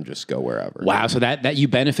mom's, and then just go wherever. Wow. So that you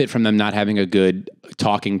benefit from them not having a good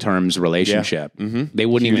talking terms relationship. They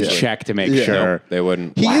wouldn't even check to make sure. No, they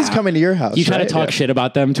wouldn't. He is coming to your house. You try to right? talk Yeah. shit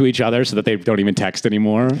about them to each other so that they don't even text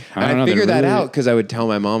anymore. I don't know. I figured they're that really- out because I would tell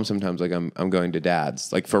my mom sometimes, like, I'm going to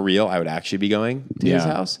dad's. Like, for real, I would actually be going to his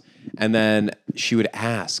Yeah. house. And then she would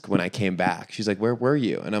ask when I came back. She's like, where were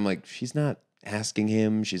you? And I'm like, she's not asking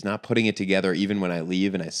him. She's not putting it together even when I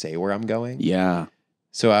leave and I say where I'm going. Yeah.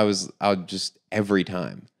 So I would just every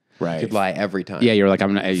time. Right. I could lie every time. Yeah, you're like,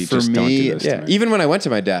 I'm not, you For just don't me, do this. Yeah. to me. Even when I went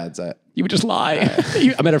to my dad's, You would just lie.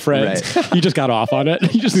 I met a friend. You just got off on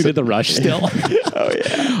it. You just needed the rush still. Oh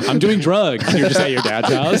yeah. I'm doing drugs. You're just at your dad's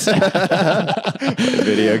house.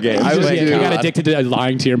 video game. You got addicted to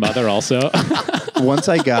lying to your mother also. Once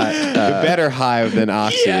I got better high than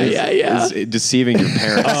Oxy Yeah. is deceiving your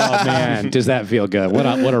parents. Oh man, does that feel good? What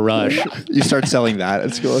a rush. you start selling that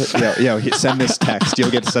at school. Send this text.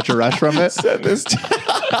 You'll get such a rush from it. Send this.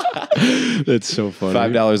 That's so funny.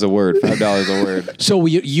 $5 a word. $5 a word. So were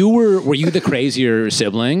you the crazier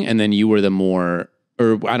sibling, and then you were the more,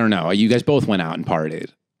 or I don't know. You guys both went out and partied.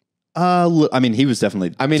 I mean, he was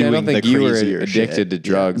definitely. I mean, I don't doing think the you were crazier addicted shit. to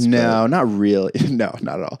drugs. No, not really. No,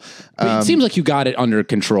 not at all. But it seems like you got it under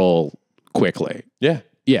control quickly. Yeah.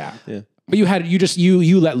 Yeah. Yeah. But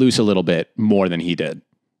you let loose a little bit more than he did.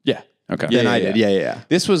 Yeah. Okay. Than I did. Yeah.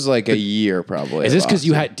 This was like a year probably. Is this because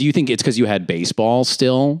do you think it's because you had baseball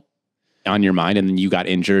still on your mind and then you got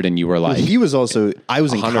injured and you were like, He was also. I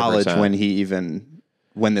was in 100%. college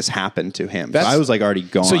when this happened to him. So That's- I was like already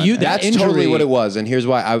gone. So you- That's injury- totally what it was. And here's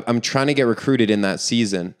why. I'm trying to get recruited in that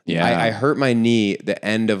season. Yeah. I hurt my knee the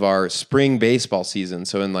end of our spring baseball season.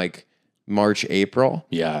 So in like March, April.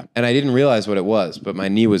 yeah. And I didn't realize what it was, but my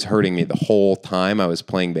knee was hurting me the whole time I was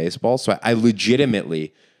playing baseball. So I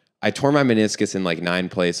legitimately, I tore my meniscus in like 9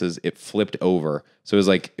 places. It flipped over. So it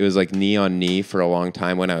was like knee on knee for a long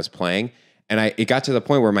time when I was playing. And it got to the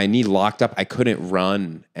point where my knee locked up. I couldn't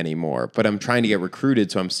run anymore, but I'm trying to get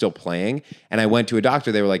recruited, so I'm still playing. And I went to a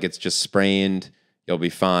doctor. They were like, it's just sprained. You'll be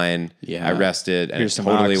fine. Yeah. I rested, and Here's it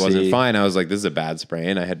totally some wasn't fine. I was like, this is a bad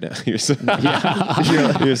sprain. I had no, here's some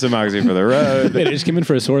oxy for the road. Wait, I just came in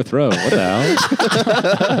for a sore throat. What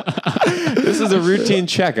the hell? This is a routine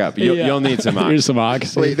checkup. You'll need some oxy. Here's some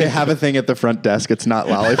oxy. Wait, they have a thing at the front desk. It's not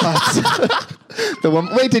lollipops.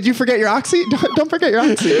 Wait, did you forget your oxy? Don't forget your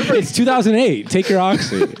oxy. It's 2008. Take your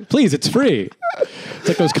oxy, please. It's free. It's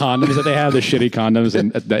like those condoms that they have, the shitty condoms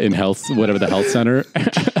in health, whatever the health center.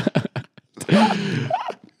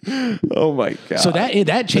 Oh my God. So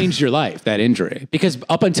that changed your life, that injury, because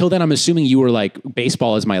up until then, I'm assuming you were like,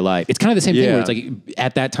 baseball is my life. It's kind of the same thing where it's like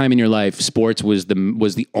at that time in your life, sports was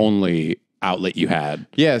the only outlet you had.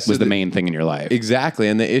 Yes, was the main thing in your life. Exactly.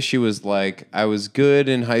 And the issue was like, I was good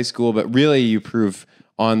in high school, but really you prove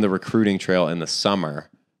on the recruiting trail in the summer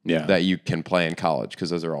that you can play in college, because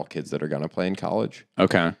those are all kids that are going to play in college.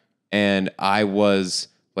 Okay. And I was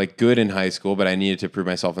like good in high school, but I needed to prove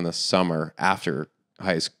myself in the summer after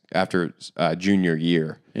junior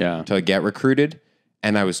year to get recruited.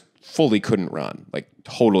 And I was couldn't run, like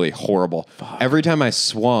totally horrible. Fuck. Every time I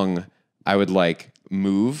swung, I would like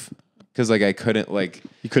move. Cause like I couldn't like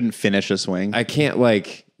you couldn't finish a swing. I can't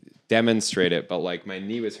like demonstrate it, but like my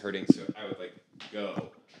knee was hurting, so I would like go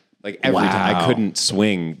like every time. I couldn't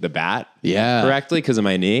swing the bat correctly because of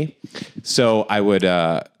my knee. So I would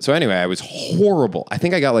so anyway, I was horrible. I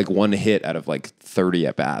think I got like one hit out of like 30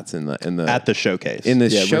 at bats in the at the showcase. In the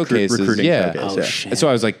showcases, recruiting showcase. Oh, shit. So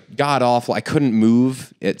I was like god awful. I couldn't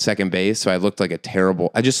move at second base, so I looked like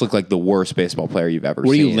I just looked like the worst baseball player you've ever seen.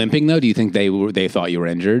 Were you limping though? Do you think they thought you were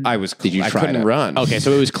injured? I was. Did you try? I couldn't run. Okay,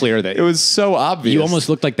 so it was clear that it was so obvious. You almost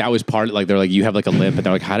looked like that was part. Like they're like, you have like a limp, and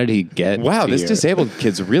they're like, how did he get? Wow, this disabled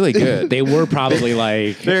kid's really good. They were probably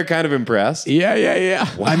like they're kind of impressed. Yeah.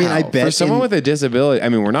 Wow. I mean, I bet for someone with a disability. I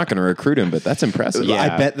mean, we're not going to recruit him, but that's impressive. Yeah.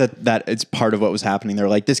 I bet that it's part of what was happening. They're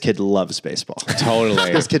like, this kid loves baseball.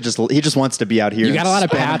 Totally. This kid just wants to be out here. You got a lot of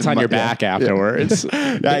pats on your back afterwards.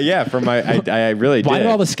 From I really did. Why did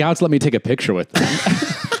all the scouts let me take a picture with them?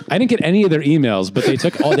 I didn't get any of their emails, but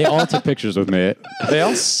they all took pictures with me. They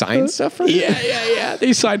all signed stuff for me? Yeah.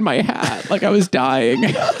 They signed my hat like I was dying.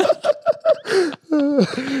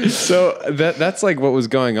 So that's like what was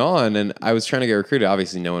going on, and I was trying to get recruited.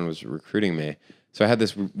 Obviously, no one was recruiting me. So I had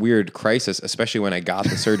this weird crisis, especially when I got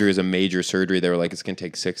the surgery as a major surgery. They were like, it's going to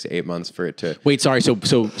take 6 to 8 months for it to Wait, sorry. So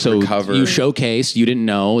recover. You showcased, you didn't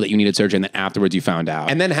know that you needed surgery, and then afterwards you found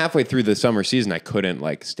out. And then halfway through the summer season, I couldn't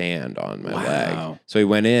like stand on my leg. So he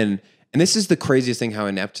went in, and this is the craziest thing, how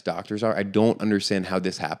inept doctors are. I don't understand how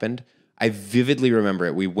this happened. I vividly remember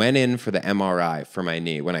it. We went in for the MRI for my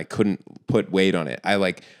knee when I couldn't put weight on it.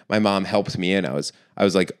 My mom helped me in. I was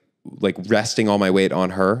like resting all my weight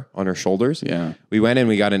on her shoulders. Yeah. We went in,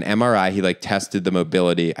 we got an MRI. He like tested the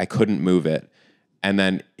mobility. I couldn't move it. And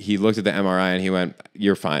then he looked at the MRI and he went,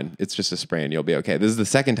 you're fine. It's just a sprain. You'll be okay. This is the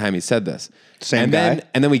second time he said this. Same guy?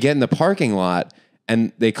 And then we get in the parking lot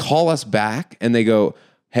and they call us back and they go,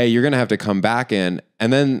 hey, you're going to have to come back in.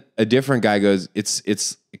 And then a different guy goes,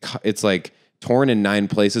 it's like torn in 9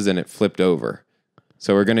 places and it flipped over.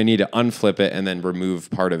 So we're going to need to unflip it and then remove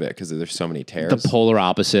part of it because there's so many tears. The polar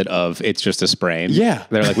opposite of it's just a sprain. Yeah.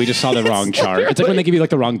 They're like, we just saw the wrong chart. It's like when they give you like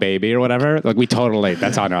the wrong baby or whatever. Like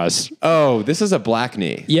that's on us. Oh, this is a black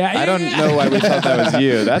knee. Yeah. I don't know why we thought that was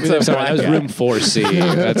you. That's that was room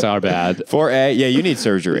 4C. That's our bad. 4A. Yeah, you need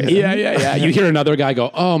surgery. Yeah. You hear another guy go,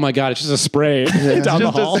 oh my God, it's just a sprain down the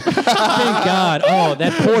hall. Thank God. Oh,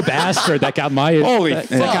 that poor bastard that got that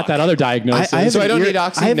got that other diagnosis. I don't need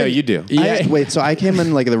oxygen. No, you do. Wait, so I came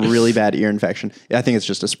in like with a really bad ear infection. I think it's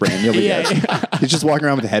just a sprain. You'll be good. He's just walking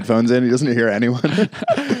around with the headphones in. He doesn't hear anyone.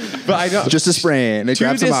 But I know. Just a sprain.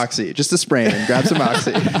 Grab some oxy. Just a sprain. Grab some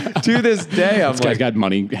oxy. To this day, this guy's got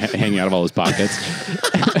money hanging out of all his pockets.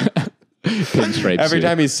 Every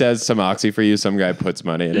time he says some oxy for you, some guy puts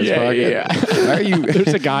money in his pocket. Yeah. Why are you?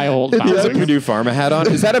 There's a guy holding. He has a Purdue Pharma hat on.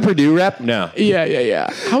 Is that a Purdue rep? No.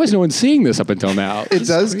 Yeah. How is no one seeing this up until now? It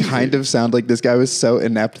does kind of sound like this guy was so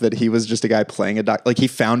inept that he was just a guy playing a doctor. Like he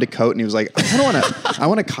found a coat and he was like, I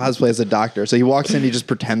want to cosplay as a doctor. So he walks in, he just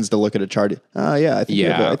pretends to look at a chart. Oh yeah, I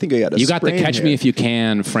think I got a You got the Catch here. Me If You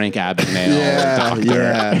Can Frank Abagnale doctor.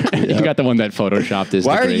 Yeah. You got the one that photoshopped his.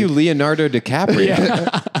 Why degree. are you Leonardo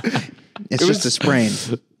DiCaprio? It's just a sprain.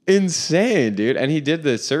 Insane, dude. And he did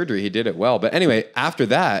the surgery. He did it well. But anyway, after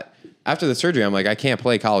the surgery, I'm like, I can't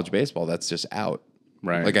play college baseball. That's just out.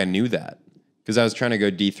 Right. Like I knew that because I was trying to go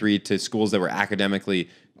D3 to schools that were academically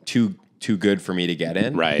too too good for me to get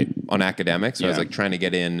in on academics. So I was like trying to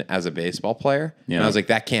get in as a baseball player. Yeah. And I was like,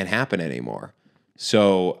 that can't happen anymore.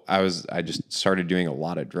 So I just started doing a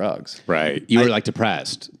lot of drugs. Right. You were like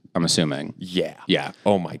depressed, I'm assuming. Yeah. Yeah.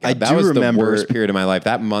 Oh my God. That was the worst period of my life.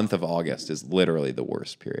 That month of August is literally the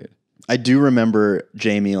worst period. I do remember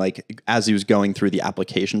Jamie, like as he was going through the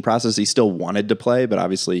application process, he still wanted to play, but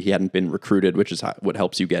obviously he hadn't been recruited, which is what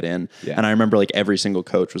helps you get in. Yeah. And I remember like every single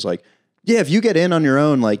coach was like, yeah, if you get in on your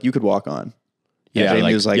own, like you could walk on. Yeah.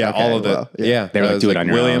 Jamie was like, yeah, okay, all of well, it. Yeah. They were like, do it on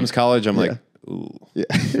your Williams own. College. I'm like, ooh. Yeah.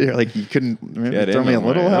 You're like, you couldn't throw me a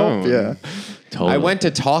little help. Yeah. Totally. I went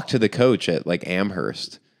to talk to the coach at like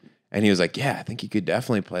Amherst. And he was like, yeah, I think you could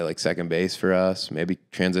definitely play like second base for us, maybe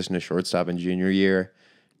transition to shortstop in junior year.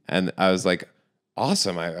 And I was like,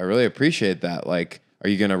 awesome. I really appreciate that. Like, are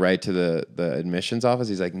you going to write to the admissions office?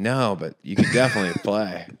 He's like, no, but you could definitely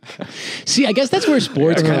play. See, I guess that's where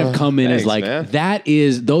sports kind of come in. Thanks, is like, man.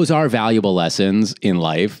 those are valuable lessons in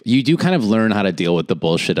life. You do kind of learn how to deal with the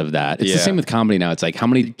bullshit of that. It's the same with comedy now. It's like, how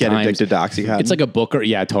many Get times addicted to Oxycontin. It's like a booker.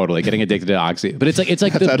 Yeah, totally. Getting addicted to Oxy. But it's like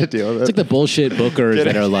That's how to deal with it. It's like the bullshit bookers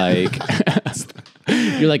that are like,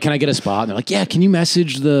 you're like, can I get a spot? And they're like, yeah, can you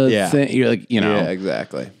message the thing? You're like, Yeah,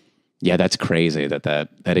 exactly. Yeah, that's crazy that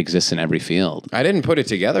exists in every field. I didn't put it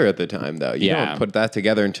together at the time, though. You Yeah. don't put that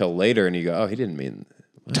together until later, and you go, oh, he didn't mean...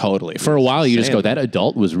 Totally. For a while, you just go, that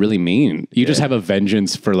adult was really mean. You just have a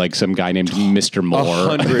vengeance for like some guy named Mr. Moore.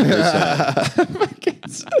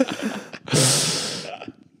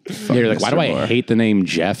 100%. You're like, why do I hate the name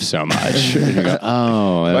Jeff so much? And you go,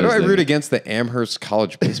 oh. Why do I root against the Amherst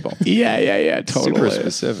College baseball team? Yeah, totally. Super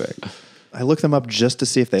specific. I looked them up just to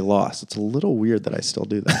see if they lost. It's a little weird that I still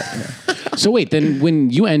do that. Yeah. So wait, then when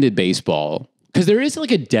you ended baseball, because there is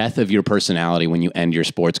like a death of your personality when you end your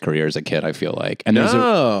sports career as a kid, I feel like. And I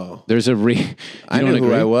knew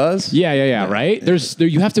who I was. Yeah, right?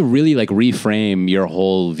 You have to really like reframe your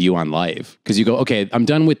whole view on life. Because you go, okay, I'm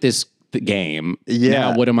done with this game. Yeah.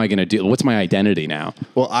 Now what am I going to do? What's my identity now?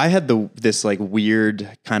 Well, I had this like weird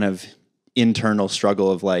kind of internal struggle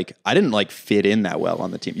of like, I didn't like fit in that well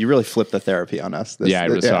on the team. You really flipped the therapy on us.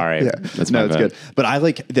 Sorry. Yeah. That's no, it's good. But I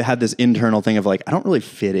like had this internal thing of like, I don't really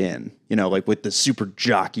fit in, you know, like with the super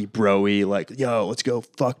jockey bro-y, like, yo, let's go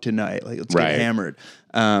fuck tonight. Like, let's get hammered.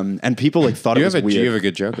 And people like thought it was weird. You have a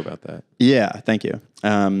good joke about that. Yeah, thank you.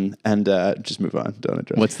 And just move on. Don't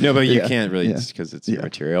address. No, but you can't really because it's your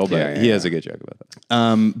material. But he has a good joke about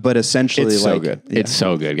that. But essentially, it's so good. Yeah. It's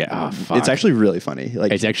so good. Yeah. Oh, fuck. It's actually really funny.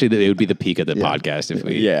 Like it's actually it would be the peak of the podcast if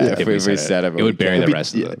we if we said it. It would bury the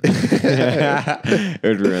rest of it. It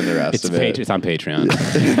would ruin the rest of it. It's on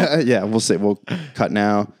Patreon. Yeah, we'll see. We'll cut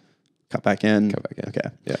now. Cut back in. Okay.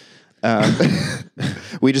 Yeah.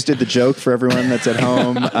 We just did the joke for everyone that's at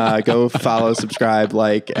home. Go follow, subscribe,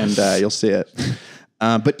 like, and you'll see it.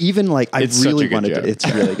 But even like, I really wanted to. It's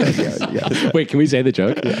really good. Yeah. Wait, can we say the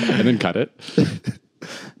joke and then cut it?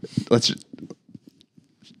 Let's. Just,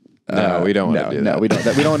 no, we don't want to do that. No, we don't.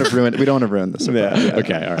 We don't want to ruin. We don't want to ruin this. Yeah.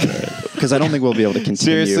 Okay. All right. Because I don't think we'll be able to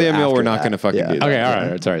continue. Seriously, Emil, we're not that. going to fucking do that. Okay.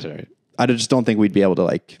 All right. Sorry. I just don't think we'd be able to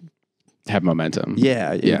like have momentum.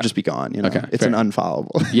 Yeah, it'd just be gone. You know, Okay, it's fair. an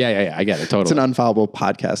unfollowable. Yeah. I get it. Totally. It's an unfollowable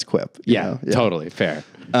podcast quip. you know? Totally fair.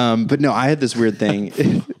 But no, I had this weird thing.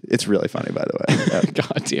 It's really funny, by the way.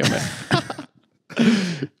 God damn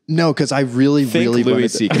it. No, because I really Louis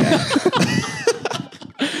C.K.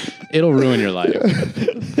 It'll ruin your life.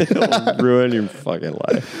 It'll ruin your fucking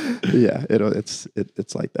life. Yeah, it's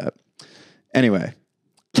like that. Anyway,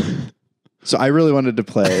 so I really wanted to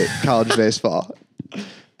play college baseball.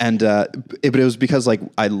 And but it was because like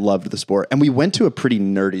I loved the sport, and we went to a pretty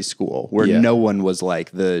nerdy school where no one was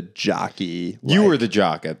like the jockey. You were the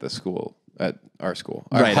jock at the school, at our school,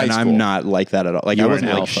 right? And I'm not like that at all. Like You I were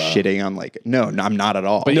wasn't an like alpha. shitting on like no, I'm not at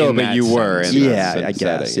all. But No, in but that you were. sense. In that Yeah, I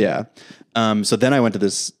guess. setting, Yeah. So then I went to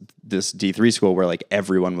this D3 school where like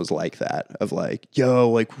everyone was like that of like, yo,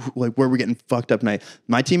 like where we getting fucked up night.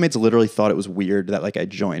 My teammates literally thought it was weird that like I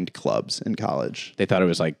joined clubs in college. They thought it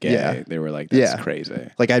was like gay. Yeah. They were like, that's crazy.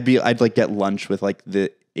 Like I'd like get lunch with like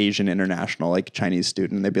the Asian international like Chinese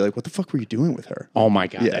student, and they'd be like, what the fuck were you doing with her? Oh my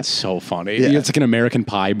God, Yeah. that's so funny. Yeah. It's like an American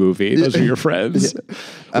Pie movie. Those are your friends.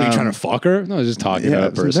 Were you trying to fuck her? No, I was just talking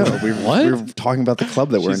about a person. No, What? We were talking about the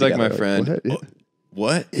club that we're in. She's like my together. friend.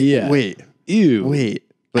 What? Yeah. Wait. Ew. Wait.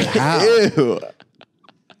 But how? Ew.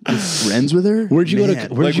 You're friends with her? Where'd you go to? Man.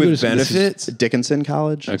 Where'd Like you go with to benefits? Dickinson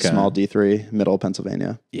College, Okay. small D3, middle of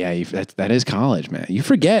Pennsylvania. Yeah, that is college, man. You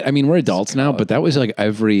forget. I mean, we're adults now, but that was like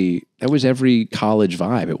every college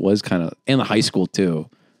vibe. It was kind of, and the high school too.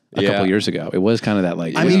 a couple years ago. It was kind of that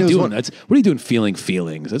like, I mean, what are you doing feeling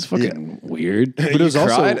feelings? That's fucking weird. But it was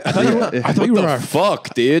also, I thought you were our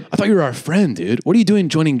fuck, dude. I thought you were our friend, dude. What are you doing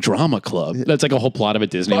joining drama club? That's like a whole plot of a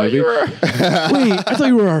Disney movie. Wait, I thought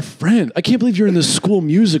you were our friend. I can't believe you're in the school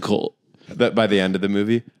musical. That by the end of the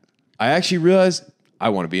movie, I actually realized I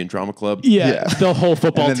want to be in drama club. Yeah. The whole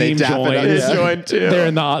football team joined too. They're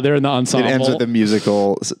in the ensemble. It ends with the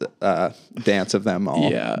musical dance of them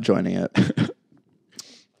all joining it.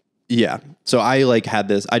 Yeah. So I like had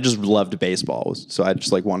this, I just loved baseball. So I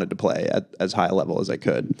just like wanted to play at as high a level as I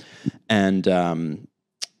could. And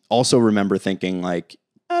also remember thinking like,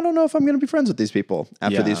 I don't know if I'm going to be friends with these people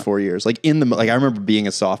after these 4 years. Like I remember being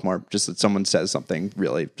a sophomore, just that someone says something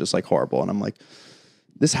really just like horrible. And I'm like,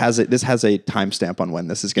 this has a timestamp on when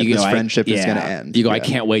this is going this friendship is going to end. You go, I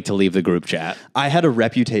can't wait to leave the group chat. I had a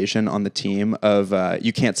reputation on the team of,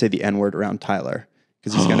 you can't say the N-word around Tyler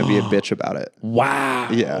because he's going to be a bitch about it. Wow.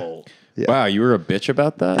 Yeah. Wow, you were a bitch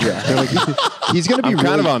about that? Yeah. They're like, he's going to be I'm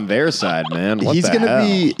kind of on their side, man. He's going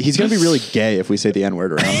to be really gay if we say the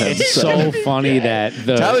N-word around him. It's so funny that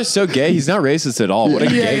Tyler's so gay. He's not racist at all. What a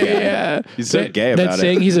gay guy. Yeah. He's so gay about it. That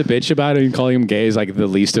saying he's a bitch about it and calling him gay is like the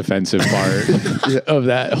least offensive part of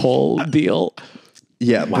that whole deal.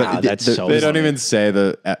 Yeah, wow, that's so They don't even say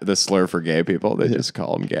the slur for gay people. They just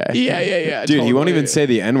call him gay. Yeah. Dude, totally. he won't even say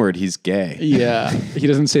the N-word. He's gay. Yeah. He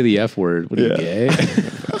doesn't say the F word. What are you, gay?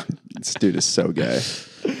 This dude is so gay.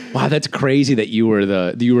 Wow, that's crazy that you were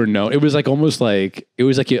known. It was like almost like it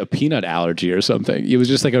was like a peanut allergy or something. It was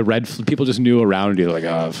just like people just knew around you like,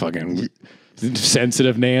 oh, fucking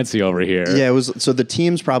sensitive Nancy over here. Yeah, it was. So the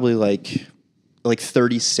team's probably like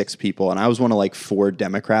 36 people, and I was one of like 4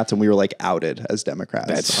 Democrats, and we were like outed as Democrats.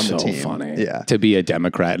 That's on the so team. funny. Yeah, to be a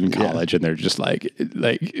Democrat in college, and they're just like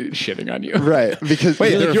shitting on you, right? Because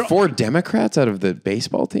wait, there are 4 Democrats out of the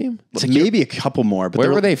baseball team. It's like maybe a couple more. But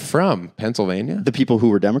where were they from? Pennsylvania? The people who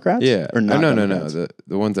were Democrats? Yeah, or not? No.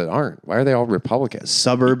 The ones that aren't. Why are they all Republicans?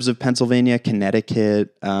 Suburbs of Pennsylvania,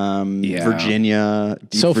 Connecticut, Virginia.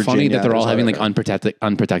 So Virginia, funny that they're all having like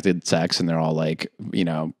unprotected sex, and they're all like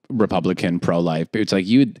Republican, pro-life. It's like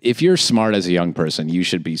if you're smart as a young person, you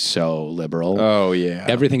should be so liberal. Oh yeah,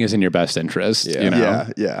 everything is in your best interest. Yeah.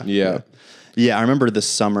 Yeah. I remember the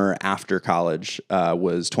summer after college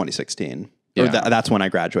was 2016. Yeah. That's when I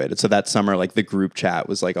graduated. So that summer, like the group chat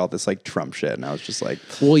was like all this like Trump shit, and I was just like,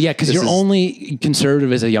 well, yeah, because you're only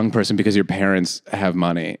conservative as a young person because your parents have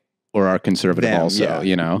money. Or are conservative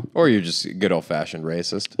Or you're just good old fashioned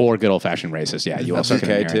racist. Yeah, you also can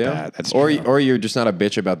inherit that. That's or you're just not a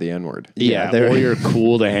bitch about the N-word. Yeah, or you're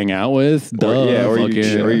cool to hang out with. Or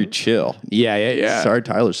you chill. Yeah. Sorry,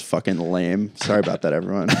 Tyler's fucking lame. Sorry about that,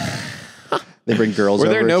 everyone. They bring girls Were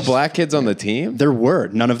over. there no black kids on the team? There were.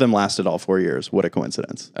 None of them lasted all 4 years. What a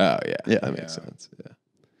coincidence. Oh, yeah. That makes sense. Yeah.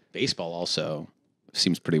 Baseball also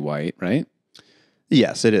seems pretty white, right?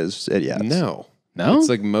 Yes, it is. Yes. No, it's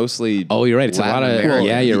like mostly. Oh, you're right. It's Latin a lot of. American.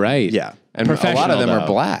 Yeah, you're right. Yeah, and a lot of them are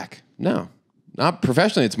black. No, not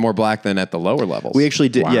professionally. It's more black than at the lower levels. We actually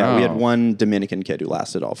did. Wow. Yeah, we had one Dominican kid who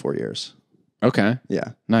lasted all 4 years. Okay.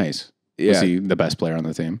 Yeah. Nice. Yeah. Was he the best player on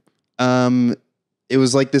the team? It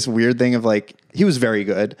was like this weird thing of like he was very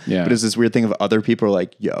good. Yeah. But it was this weird thing of other people are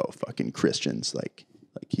like, yo, fucking Christians, like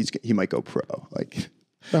he might go pro, like.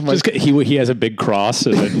 Just he has a big cross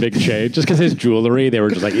and a big chain. Just because his jewelry, they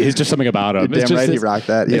were just like, it's just something about him. Damn right, he rocked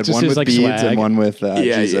that. He had one with beads swag. And one with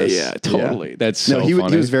Jesus. Yeah, totally. Yeah. That's so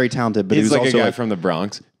funny. He was very talented, but he's he was like also a guy from the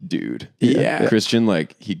Bronx, dude. Yeah. Christian,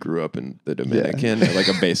 like he grew up in the Dominican, at like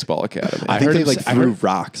a baseball academy. I heard him threw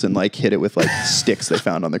rocks and like hit it with like sticks they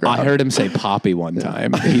found on the ground. I heard him say Poppy one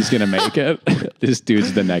time. He's gonna make it. This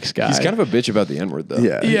dude's the next guy. He's kind of a bitch about the N-word though.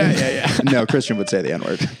 Yeah. No, Christian would say the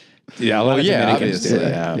N-word. Yeah, a lot of Dominicans do.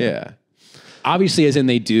 Yeah. Obviously, as in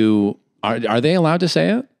they do. Are they allowed to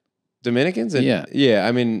say it? Dominicans? Yeah.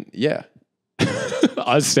 I mean, yeah.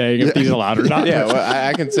 Us saying if he's allowed or not. Yeah, well,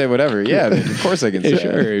 I can say whatever. Yeah, of course I can say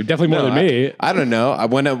sure. it. Definitely more than me. I don't know.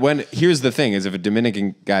 When here's the thing: is if a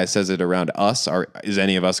Dominican guy says it around us, is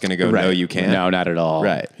any of us going to go? Right. No, you can't. No, not at all.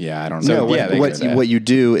 Right? Yeah, I don't know. So what you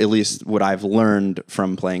do, at least what I've learned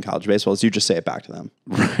from playing college baseball, is you just say it back to them.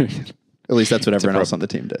 Right. At least that's what everyone else on the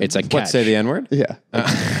team did. It's like what? Say the N-word? Yeah.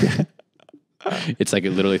 It's like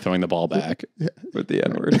literally throwing the ball back with the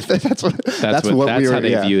N-word. That's how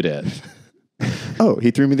they viewed it. Oh,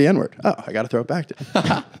 he threw me the N-word. Oh, I got to throw it back to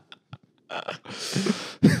him.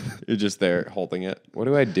 You're just there holding it. What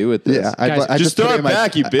do I do with this? Yeah, I just throw it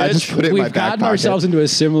back, you bitch. I just put it in my We've back gotten pocket. ourselves into a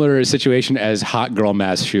similar situation as hot girl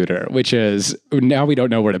mass shooter, which is now we don't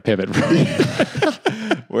know where to pivot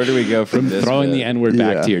from. Where do we go from this? Throwing bit? the N-word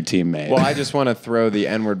back to your teammate. Well, I just want to throw the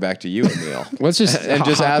N-word back to you, Emil. Let's just and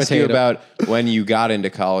just hot ask you potato. about when you got into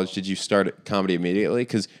college. Did you start comedy immediately?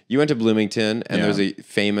 Because you went to Bloomington, and there's a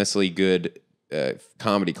famously good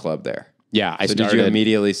comedy club there. Yeah, I So started. did you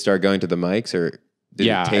immediately start going to the mics, or did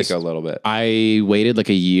it take a little bit? I waited like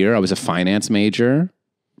a year. I was a finance major.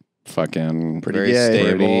 Fucking Very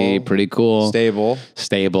stable. pretty cool.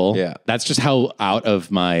 Stable. Yeah. That's just how out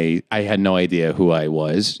of I had no idea who I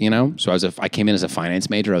was, you know? So I came in as a finance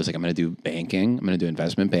major. I was like, I'm going to do banking. I'm going to do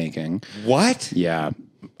investment banking. What? Yeah.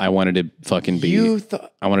 I wanted to fucking be,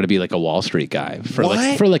 I wanted to be like a Wall Street guy for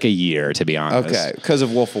like a year, to be honest. Okay. Because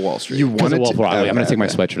of Wolf of Wall Street. You wanted to? I'm going to take my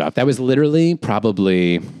sweatshirt off. That was literally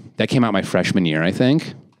that came out my freshman year, I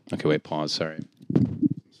think. Okay, wait, pause. Sorry.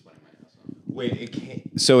 Wait,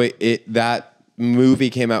 so that movie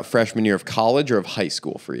came out freshman year of college or of high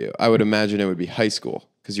school for you? I would imagine it would be high school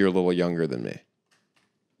because you're a little younger than me.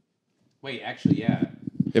 Wait, actually, yeah.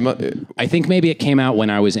 I I think maybe it came out when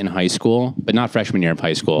I was in high school, but not freshman year of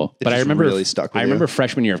high school. But I just remember really stuck with I you. remember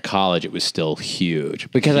freshman year of college, it was still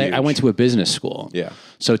huge because I went to a business school. Yeah.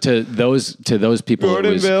 So to those people,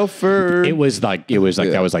 Gordon Belfort. it was like that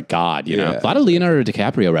was like God. You know, Yeah. a lot of Leonardo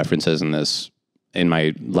DiCaprio references in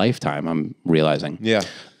my lifetime. I'm realizing. Yeah.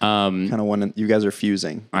 Kind of one. You guys are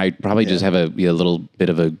fusing. I probably just have a little bit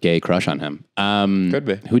of a gay crush on him. Could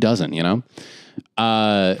be. Who doesn't? You know.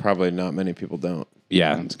 Probably not many people don't.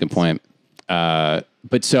 Yeah, that's a good point.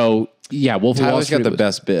 But so yeah, Wolf of Wall Tyler's Street got the was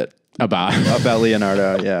best bit. about. About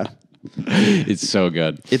Leonardo, yeah. It's so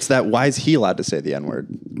good. It's that, why is he allowed to say the N-word?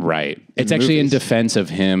 Right. It's actually in movies. defense of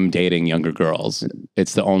him dating younger girls.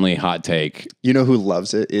 It's the only hot take. You know who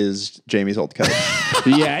loves it is Jamie's old coach.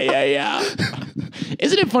 Yeah.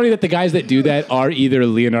 Isn't it funny that the guys that do that are either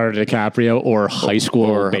Leonardo DiCaprio or high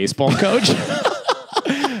school baseball coach?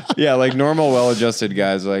 Yeah, like normal, well-adjusted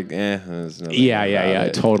guys, like, there's nothing Yeah, about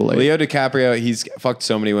it. totally. Leo DiCaprio, he's fucked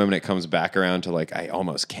so many women, it comes back around to like, I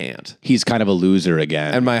almost can't. He's kind of a loser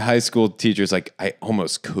again. And my high school teacher's like, I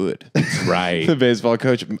almost could. Right. The baseball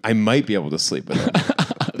coach, I might be able to sleep with him.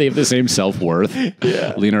 They have the same self-worth.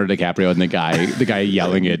 Yeah. Leonardo DiCaprio and the guy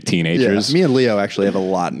yelling at Yeah, teenagers. me and Leo actually have a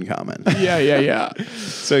lot in common. Yeah.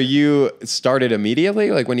 So you started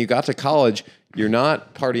immediately? Like when you got to college, you're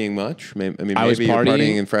not partying much? Maybe I was you're partying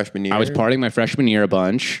partying in freshman year? I was partying my freshman year a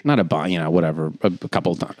bunch. Not a bunch, whatever. A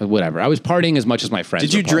couple times, whatever. I was partying as much as my friends.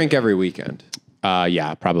 Did you were drink every weekend?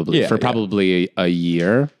 Yeah, probably. Yeah, For yeah. probably a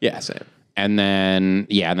year. Yeah, same. And then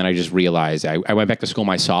I just realized I went back to school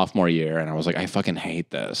my sophomore year and I was like, I fucking hate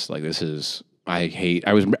this. Like I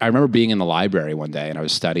remember being in the library one day and I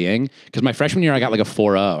was studying because my freshman year I got like a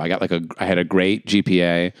 4.0. I had a great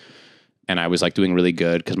GPA and I was like doing really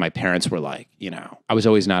good because my parents were like, I was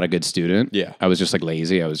always not a good student. Yeah. I was just like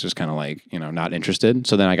lazy. I was just kind of like, not interested.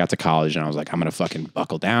 So then I got to college and I was like, I'm going to fucking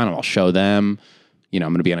buckle down and I'll show them, I'm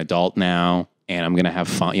going to be an adult now and I'm going to have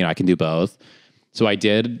fun. I can do both. So I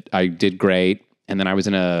did great. And then I was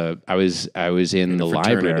in the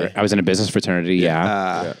library. I was in a business fraternity.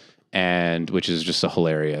 Yeah. And which is just a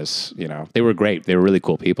hilarious, they were great. They were really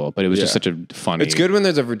cool people, but it was just such a funny. It's good when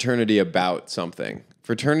there's a fraternity about something.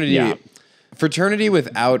 Fraternity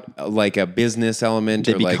without like a business element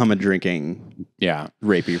They or like, become a drinking,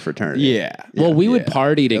 rapey fraternity. yeah. Well, we would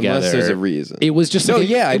party together. Unless there's a reason. It was just No, like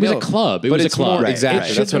yeah, I it was know. a club. It But was a it's club. more-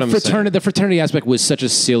 exactly, that's what I'm saying. The fraternity aspect was such a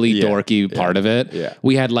silly, dorky part of it. Yeah.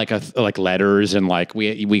 We had like letters and like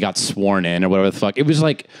we got sworn in or whatever the fuck. It was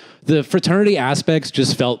like the fraternity aspects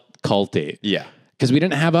just felt culty. Yeah. Because we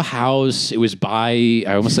didn't have a house. It was I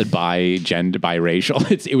almost said biracial.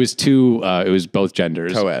 It was both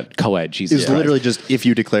genders. Co-ed. Jesus It's Christ. literally just, if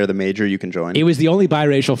you declare the major, you can join. It was the only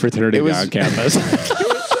biracial fraternity on campus.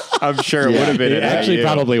 I'm sure it would have been. It actually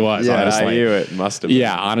probably was, honestly. It must have been.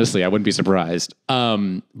 Yeah, honestly, I wouldn't be surprised.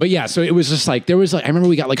 But yeah, so it was just like, I remember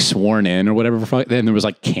we got like sworn in or whatever. Then there was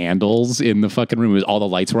like candles in the fucking room. All the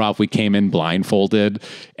lights were off. We came in blindfolded.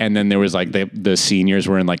 And then there was like the seniors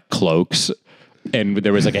were in like cloaks. And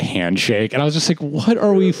there was like a handshake. And I was just like, what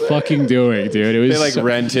are we fucking doing, dude? It was They like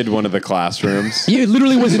rented one of the classrooms. Yeah, it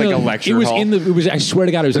literally was like in a lecture It was hall. I swear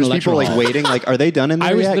to God, it was There's in a lecture people hall. like waiting, like, are they done in there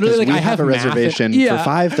I was yet? literally 'Cause like, we I have a math reservation yeah. for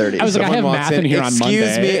 5:30. I was like, I have Someone math walks in here on Excuse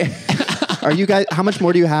Monday. me. Are you guys, how much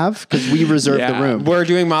more do you have? Because we reserved the room. We're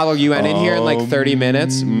doing Model UN in here in like 30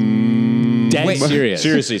 minutes. Dead serious.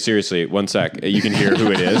 Seriously, 1 sec. You can hear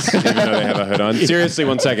who it is, even though they have a hood on. Seriously,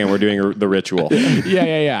 1 second. We're doing the ritual.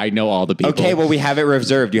 Yeah. I know all the people. Okay, well, we have it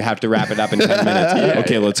reserved. You have to wrap it up in 10 minutes.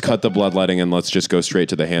 Okay, let's cut the bloodletting and let's just go straight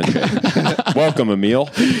to the handshake. Welcome, Emil.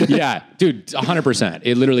 Yeah, dude, 100%.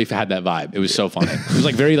 It literally had that vibe. It was so funny. It was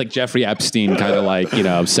like very like Jeffrey Epstein kind of like,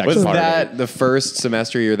 sex Was part that of it. the first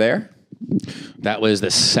semester you're there? That was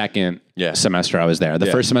the second semester I was there.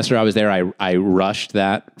 The first semester I was there, I rushed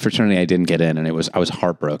that fraternity. I didn't get in, and I was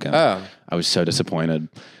heartbroken. Oh. I was so disappointed.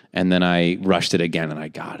 And then I rushed it again, and I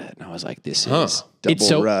got it. And I was like, "This is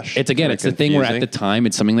Double rush. It's again, it's the thing where at the time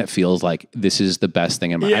it's something that feels like this is the best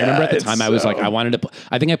thing in my. I remember at the time I was like, I wanted to.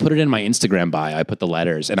 I think I put it in my Instagram bio. I put the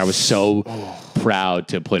letters, and I was so proud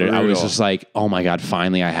to put it. Brutal. I was just like, oh my god,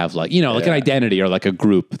 finally I have like like an identity or like a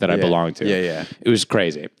group that I belong to. Yeah. It was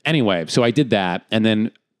crazy. Anyway, so I did that, and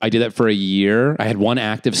then I did that for a year. I had one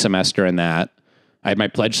active semester in that. I had my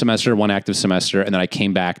pledge semester, one active semester, and then I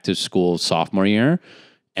came back to school sophomore year.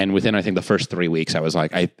 And within, I think, the first 3 weeks, I was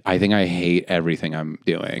like, I think I hate everything I'm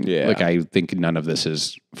doing. Yeah. Like, I think none of this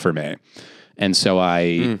is for me. And so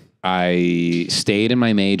I stayed in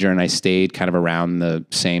my major, and I stayed kind of around the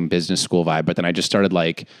same business school vibe. But then I just started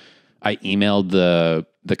I emailed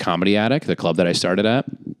the Comedy Attic, the club that I started at.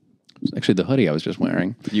 It's actually the hoodie I was just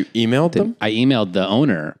wearing. You emailed them? I emailed the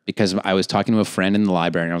owner because I was talking to a friend in the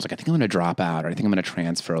library, and I was like, I think I'm going to drop out, or I think I'm going to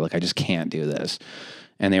transfer. Like, I just can't do this.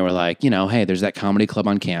 And they were like, hey, there's that comedy club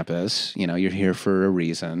on campus. You're here for a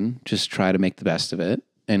reason. Just try to make the best of it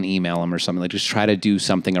and email them or something. Like, just try to do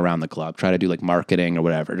something around the club. Try to do like marketing or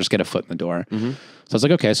whatever. Just get a foot in the door. Mm-hmm. So I was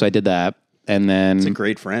like, okay. So I did that. And then it's a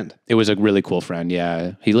great friend. It was a really cool friend.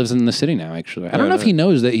 Yeah. He lives in the city now, actually. I don't know if he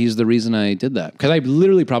knows that he's the reason I did that. Because I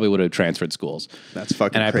literally probably would have transferred schools. That's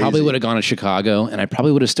fucking crazy. And I crazy. probably would have gone to Chicago, and I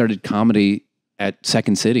probably would have started comedy at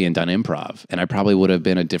Second City and done improv. And I probably would have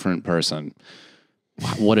been a different person.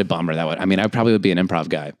 What a bummer that would. I mean, I probably would be an improv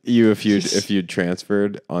guy. If you'd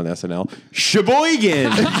transferred on SNL,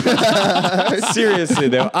 Sheboygan. Seriously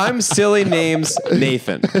though, I'm silly names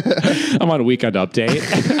Nathan. I'm on a weekend update.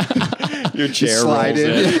 Your chair rolls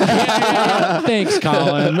in. Yeah. Thanks,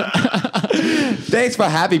 Colin. Thanks for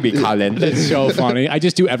having me, Colin. That's so funny. I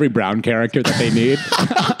just do every Brown character that they need.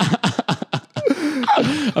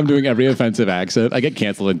 I'm doing every offensive accent. I get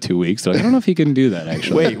canceled in 2 weeks. So I don't know if he can do that,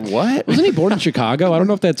 actually. Wait, what? Wasn't he born in Chicago? I don't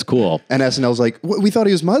know if that's cool. And SNL's like, we thought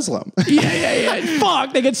he was Muslim. Yeah.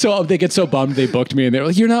 Fuck. They get so bummed they booked me, and they're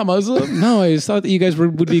like, you're not Muslim? No, I just thought that you guys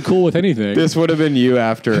would be cool with anything. This would have been you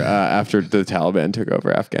after the Taliban took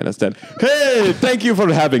over Afghanistan. Hey, thank you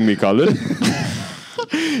for having me, Colin.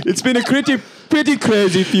 It's been a pretty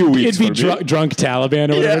crazy few weeks. It'd be drunk Taliban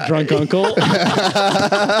or whatever, drunk uncle.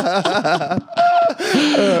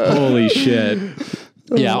 Holy shit.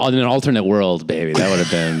 Yeah, in an alternate world, baby. That would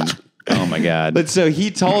have been... Oh my God. But so he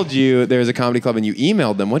told you there was a comedy club and you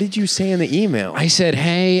emailed them. What did you say in the email? I said,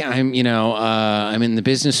 hey, I'm in the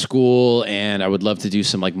business school and I would love to do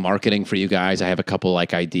some like marketing for you guys. I have a couple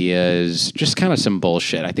like ideas, just kind of some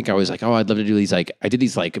bullshit. I think I was like, oh, I'd love to do these I did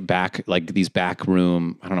these these back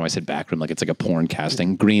room, I don't know why I said back room, like it's like a porn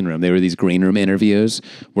casting, green room. They were these green room interviews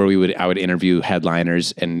where I would interview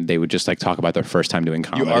headliners and they would just like talk about their first time doing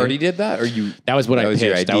comedy. You already did that? That was what I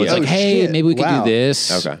pitched. I was like, hey, maybe we could do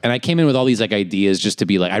this. Okay. And I came in with all these like ideas just to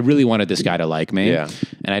be like, I really wanted this guy to like me. Yeah.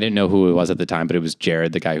 And I didn't know who it was at the time, but it was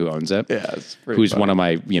Jared, the guy who owns it. Yeah. It's who's funny. one of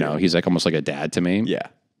my, he's like almost like a dad to me. Yeah.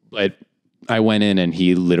 But I went in and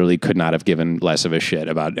he literally could not have given less of a shit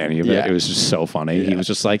about any of it. Yeah. It was just so funny. Yeah. He was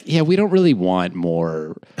just like, yeah, we don't really want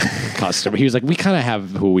more customer. He was like, we kind of have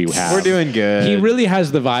who we have. We're doing good. He really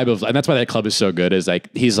has the vibe of, and that's why that club is so good, is like,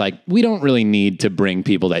 he's like, we don't really need to bring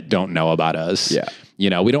people that don't know about us. Yeah.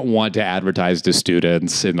 We don't want to advertise to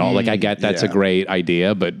students and all. Like, I get that's a great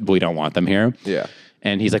idea, but we don't want them here. Yeah.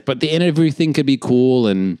 And he's like, but the interview thing could be cool.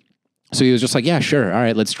 And so he was just like, yeah, sure. All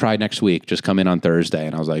right, let's try next week. Just come in on Thursday.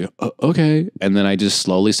 And I was like, okay. And then I just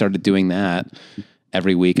slowly started doing that.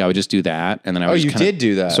 Every week I would just do that. And then I was did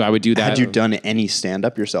do that. So I would do that. Had you done any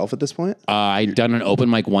stand-up yourself at this point? I'd done an open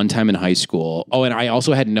mic one time in high school. Oh, and I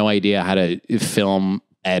also had no idea how to film,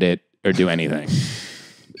 edit, or do anything.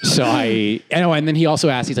 So and then he also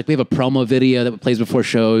asked, he's like, we have a promo video that plays before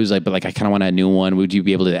shows, but I kind of want a new one. Would you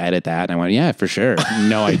be able to edit that? And I went, yeah, for sure.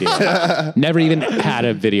 No idea. Never even had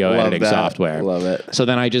a video editing software. Love it. So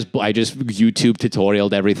then I just YouTube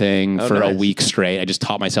tutorialed everything for a week straight. I just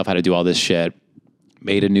taught myself how to do all this shit.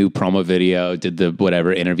 Made a new promo video, did the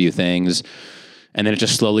whatever interview things. And then it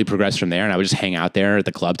just slowly progressed from there. And I would just hang out there at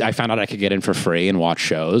the club. I found out I could get in for free and watch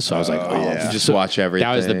shows. So I was like, just watch everything.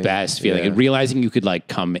 That was the best feeling. And realizing you could like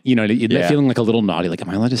come, feeling like a little naughty, like, am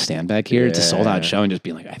I allowed to stand back here? It's a sold out show, and just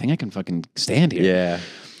being like, I think I can fucking stand here. Yeah.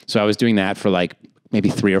 So I was doing that for like maybe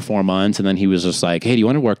 3 or 4 months. And then he was just like, hey, do you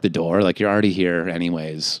want to work the door? Like, you're already here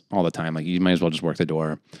anyways all the time. Like, you might as well just work the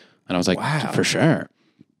door. And I was like, wow, for sure.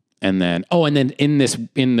 And then, in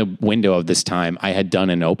the window of this time, I had done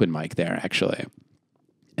an open mic there actually.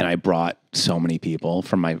 And I brought so many people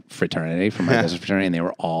from my fraternity, from my business fraternity, and they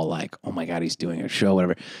were all like, "Oh my God, he's doing a show,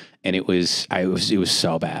 whatever." And it was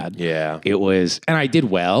so bad. Yeah, it was, and I did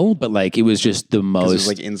well, but like it was just the most it was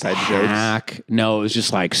like inside jokes. No, it was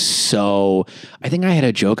just like so. I think I had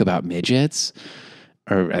a joke about midgets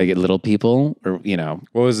or like little people, or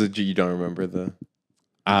What was it? You don't remember the?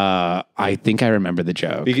 I think I remember the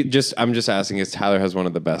joke. I'm just asking because Tyler has one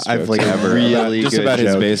of the best jokes I've like ever. really Just good about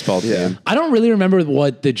his joke. baseball team. Yeah. I don't really remember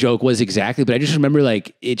what the joke was exactly, but I just remember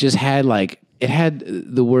like it just had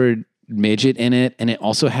the word midget in it, and it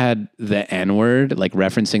also had the N-word, like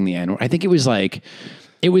referencing the N-word. I think it was like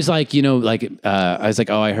I was like,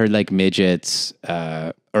 oh, I heard like midgets,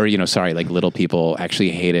 like little people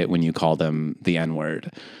actually hate it when you call them the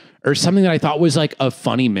N-word, or something that I thought was like a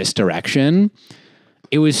funny misdirection.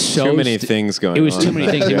 It was so too many things going on. It was too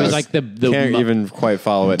many things. It was like the can't even quite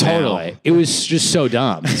follow it totally. now. It was just so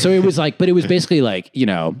dumb. So it was like, but it was basically like,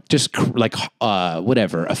 just like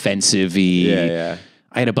whatever, offensive-y. Yeah.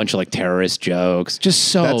 I had a bunch of like terrorist jokes. Just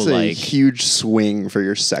so That's a like huge swing for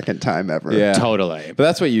your second time ever. Yeah. totally. But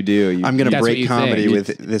that's what you do. I'm going to That's what break you comedy think.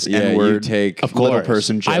 with this You N-word take little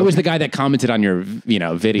person joke. I was the guy that commented on your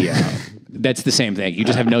video. That's the same thing. You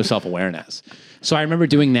just have no self-awareness. So I remember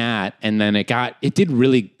doing that, and then it did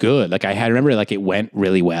really good. Like I remember like it went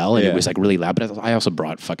really well, and it was like really loud. But I also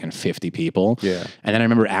brought fucking 50 people. Yeah. And then I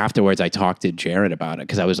remember afterwards I talked to Jared about it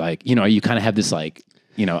because I was like, you kind of have this like,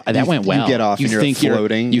 that went well. You get off and you're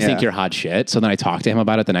floating. You think you're hot shit. So then I talked to him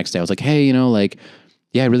about it the next day. I was like, hey,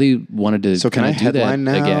 I really wanted to. So can I do headline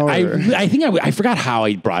that now? again. I think I forgot how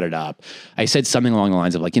I brought it up. I said something along the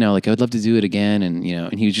lines of like, I would love to do it again. And,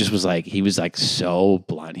 and he just was like, so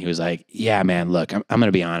blunt. He was like, yeah, man, look, I'm going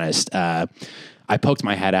to be honest. I poked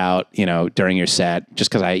my head out, during your set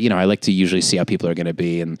just because I like to usually see how people are going to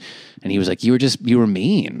be. And he was like, you were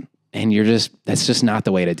mean. And that's just not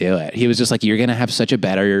the way to do it. He was just like, you're going to have such a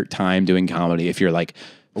better time doing comedy if you're like,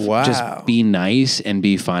 wow, just be nice and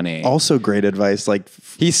be funny. Also great advice. Like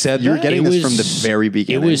he said you're that? getting It this was- from the very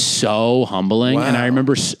beginning. It was so humbling. Wow. And I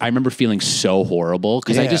remember feeling so horrible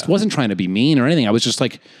because I just wasn't trying to be mean or anything. I was just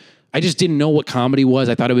like, I just didn't know what comedy was.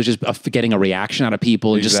 I thought it was just getting a reaction out of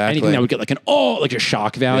people and just anything that would get like like a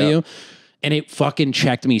shock value. Yeah. And it fucking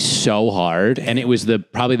checked me so hard. And it was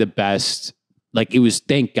probably the best. Like it was,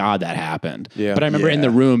 thank God that happened. Yeah. But I remember in the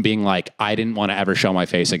room being like, I didn't want to ever show my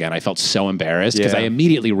face again. I felt so embarrassed because I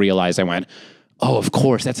immediately realized I went, oh, of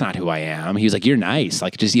course, that's not who I am. He was like, you're nice.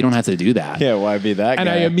 Like, just, you don't have to do that. Yeah, why be that guy? And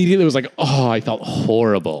I immediately was like, oh, I felt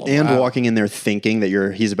horrible. and walking in there thinking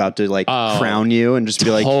that he's about to like crown you and just be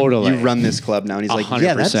like, totally. you run this club now. And he's like,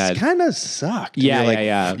 yeah, 100%. that's kind of sucked. And Yeah, you're like,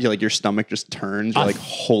 yeah. You're like, your stomach just turns. You're like,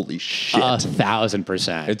 holy shit.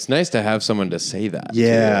 1,000%. It's nice to have someone to say that.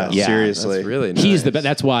 yeah, too. Yeah. seriously. That's really nice. He's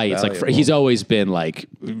that's why it's like, Valuable. he's always been like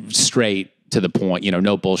straight to the point,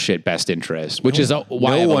 no bullshit, best interest, which is why no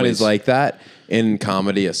I've one always, is like that in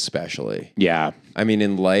comedy, especially. yeah. I mean,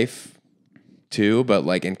 in life too, but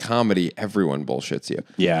like in comedy, everyone bullshits you.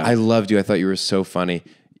 Yeah. I loved you. I thought you were so funny.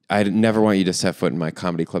 I never want you to set foot in my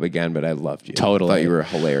comedy club again, but I loved you. Totally. I thought you were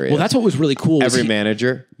hilarious. Well, that's what was really cool. Every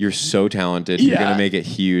manager, you're so talented. You're Yeah. going to make it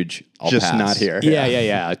huge. I'll Just pass. not here.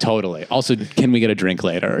 Yeah, totally. Also, can we get a drink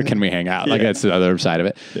later or can we hang out? Like that's the other side of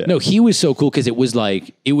it. Yeah. No, he was so cool because it was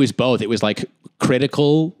both. It was like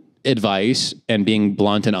critical advice and being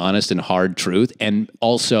blunt and honest and hard truth, and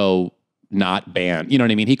also not banned. You know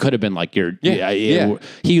what I mean? He could have been like, Yeah.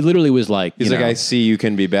 He literally was like, He's like, I see you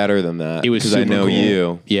can be better than that. It was because I super know cool.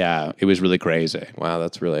 you. Yeah, it was really crazy. Wow,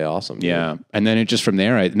 that's really awesome. dude. Yeah. And then it just from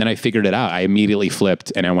there, then I figured it out. I immediately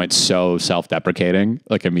flipped and I went so self-deprecating,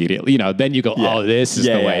 like immediately. Then you go, oh, this is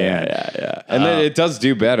the way in. Yeah. And then it does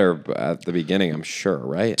do better at the beginning, I'm sure,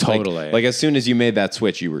 right? Totally. Like as soon as you made that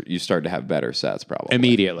switch, you started to have better sets, probably.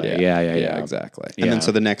 Immediately. Yeah, exactly. And then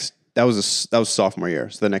so the next, that was sophomore year.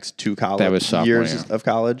 So the next two That was sophomore years year. of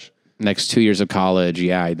college. Next 2 years of college,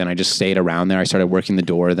 yeah. Then I just stayed around there. I started working the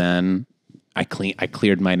door then. I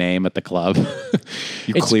cleared my name at the club.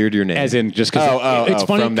 You cleared your name. As in just because it's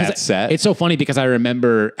funny from 'cause that set? It's so funny because I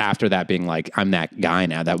remember after that being like, I'm that guy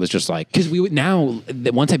now. That was just like, because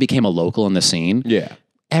once I became a local in the scene, Yeah.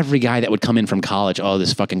 every guy that would come in from college, oh,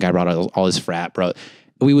 this fucking guy brought all his frat, bro.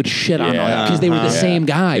 We would shit on them because they were the same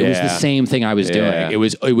guy. It was the same thing I was doing. It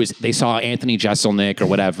was. They saw Anthony Jeselnik or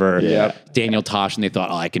whatever, Daniel Tosh, and they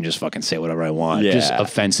thought, oh, I can just fucking say whatever I want. Just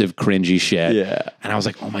offensive, cringy shit. Yeah. And I was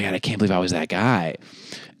like, oh my God, I can't believe I was that guy.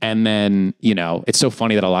 And then, you know, it's so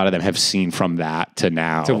funny that a lot of them have seen from that to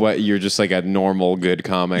now. To what you're just like a normal good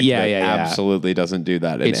comic that absolutely doesn't do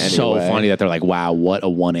that in any way. It's so funny that they're like, wow, what a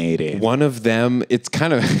 180. One of them, it's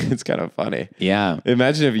kind of funny. Yeah.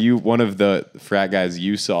 Imagine if one of the frat guys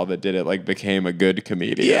you saw that did it like became a good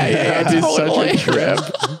comedian. Yeah. It's such a trip.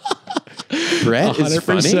 Brett is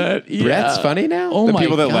funny. Yeah. Brett's funny now? Oh the my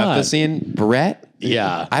people that God. left the scene? Brett?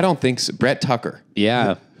 Yeah. I don't think so. Brett Tucker.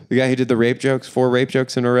 Yeah. The guy who did the rape jokes, 4 rape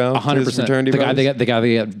jokes in a row. 100%. The guy that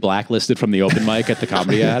got blacklisted from the open mic at the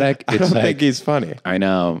Comedy Attic. I don't think he's funny. I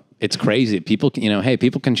know. It's crazy. People,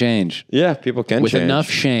 people can change. Yeah, people can with change. enough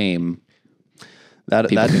shame. That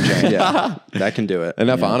can change. Yeah, that can do it.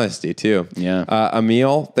 Enough honesty too. Yeah.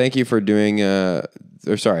 Emil, thank you for doing.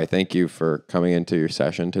 Thank you for coming into your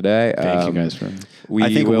session today. Thank you guys for.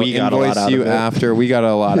 I think we got a lot out of it. After we got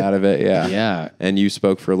a lot out of it. Yeah. Yeah. And you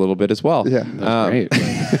spoke for a little bit as well. Yeah. That's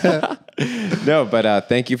great. No, but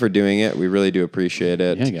thank you for doing it. We really do appreciate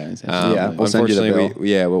it. Yeah, guys. We'll send you the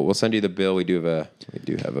bill. We'll send you the bill. We do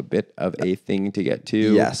have a bit of a thing to get to.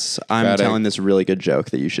 Yes, I'm telling this really good joke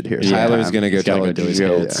that you should hear. Tyler's going to go tell it to his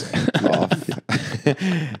kids off.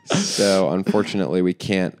 So unfortunately, we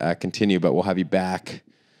can't continue, but we'll have you back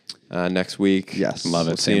next week. Yes, love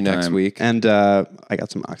it. We'll see you next week. And I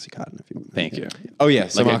got some Oxycontin. If you Thank you. Oh yeah,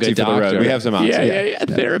 some Like a Oxy good for the road. doctor. We have some Oxy. Yeah.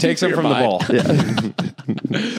 Therapy Take some for from your the bowl. Yeah.